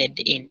interested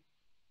in.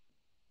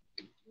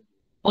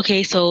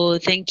 Okay, so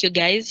thank you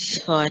guys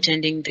for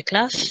attending the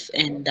class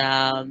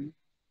and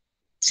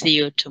see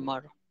you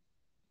tomorrow.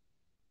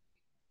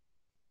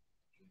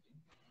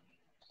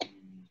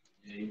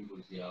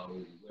 Yeah,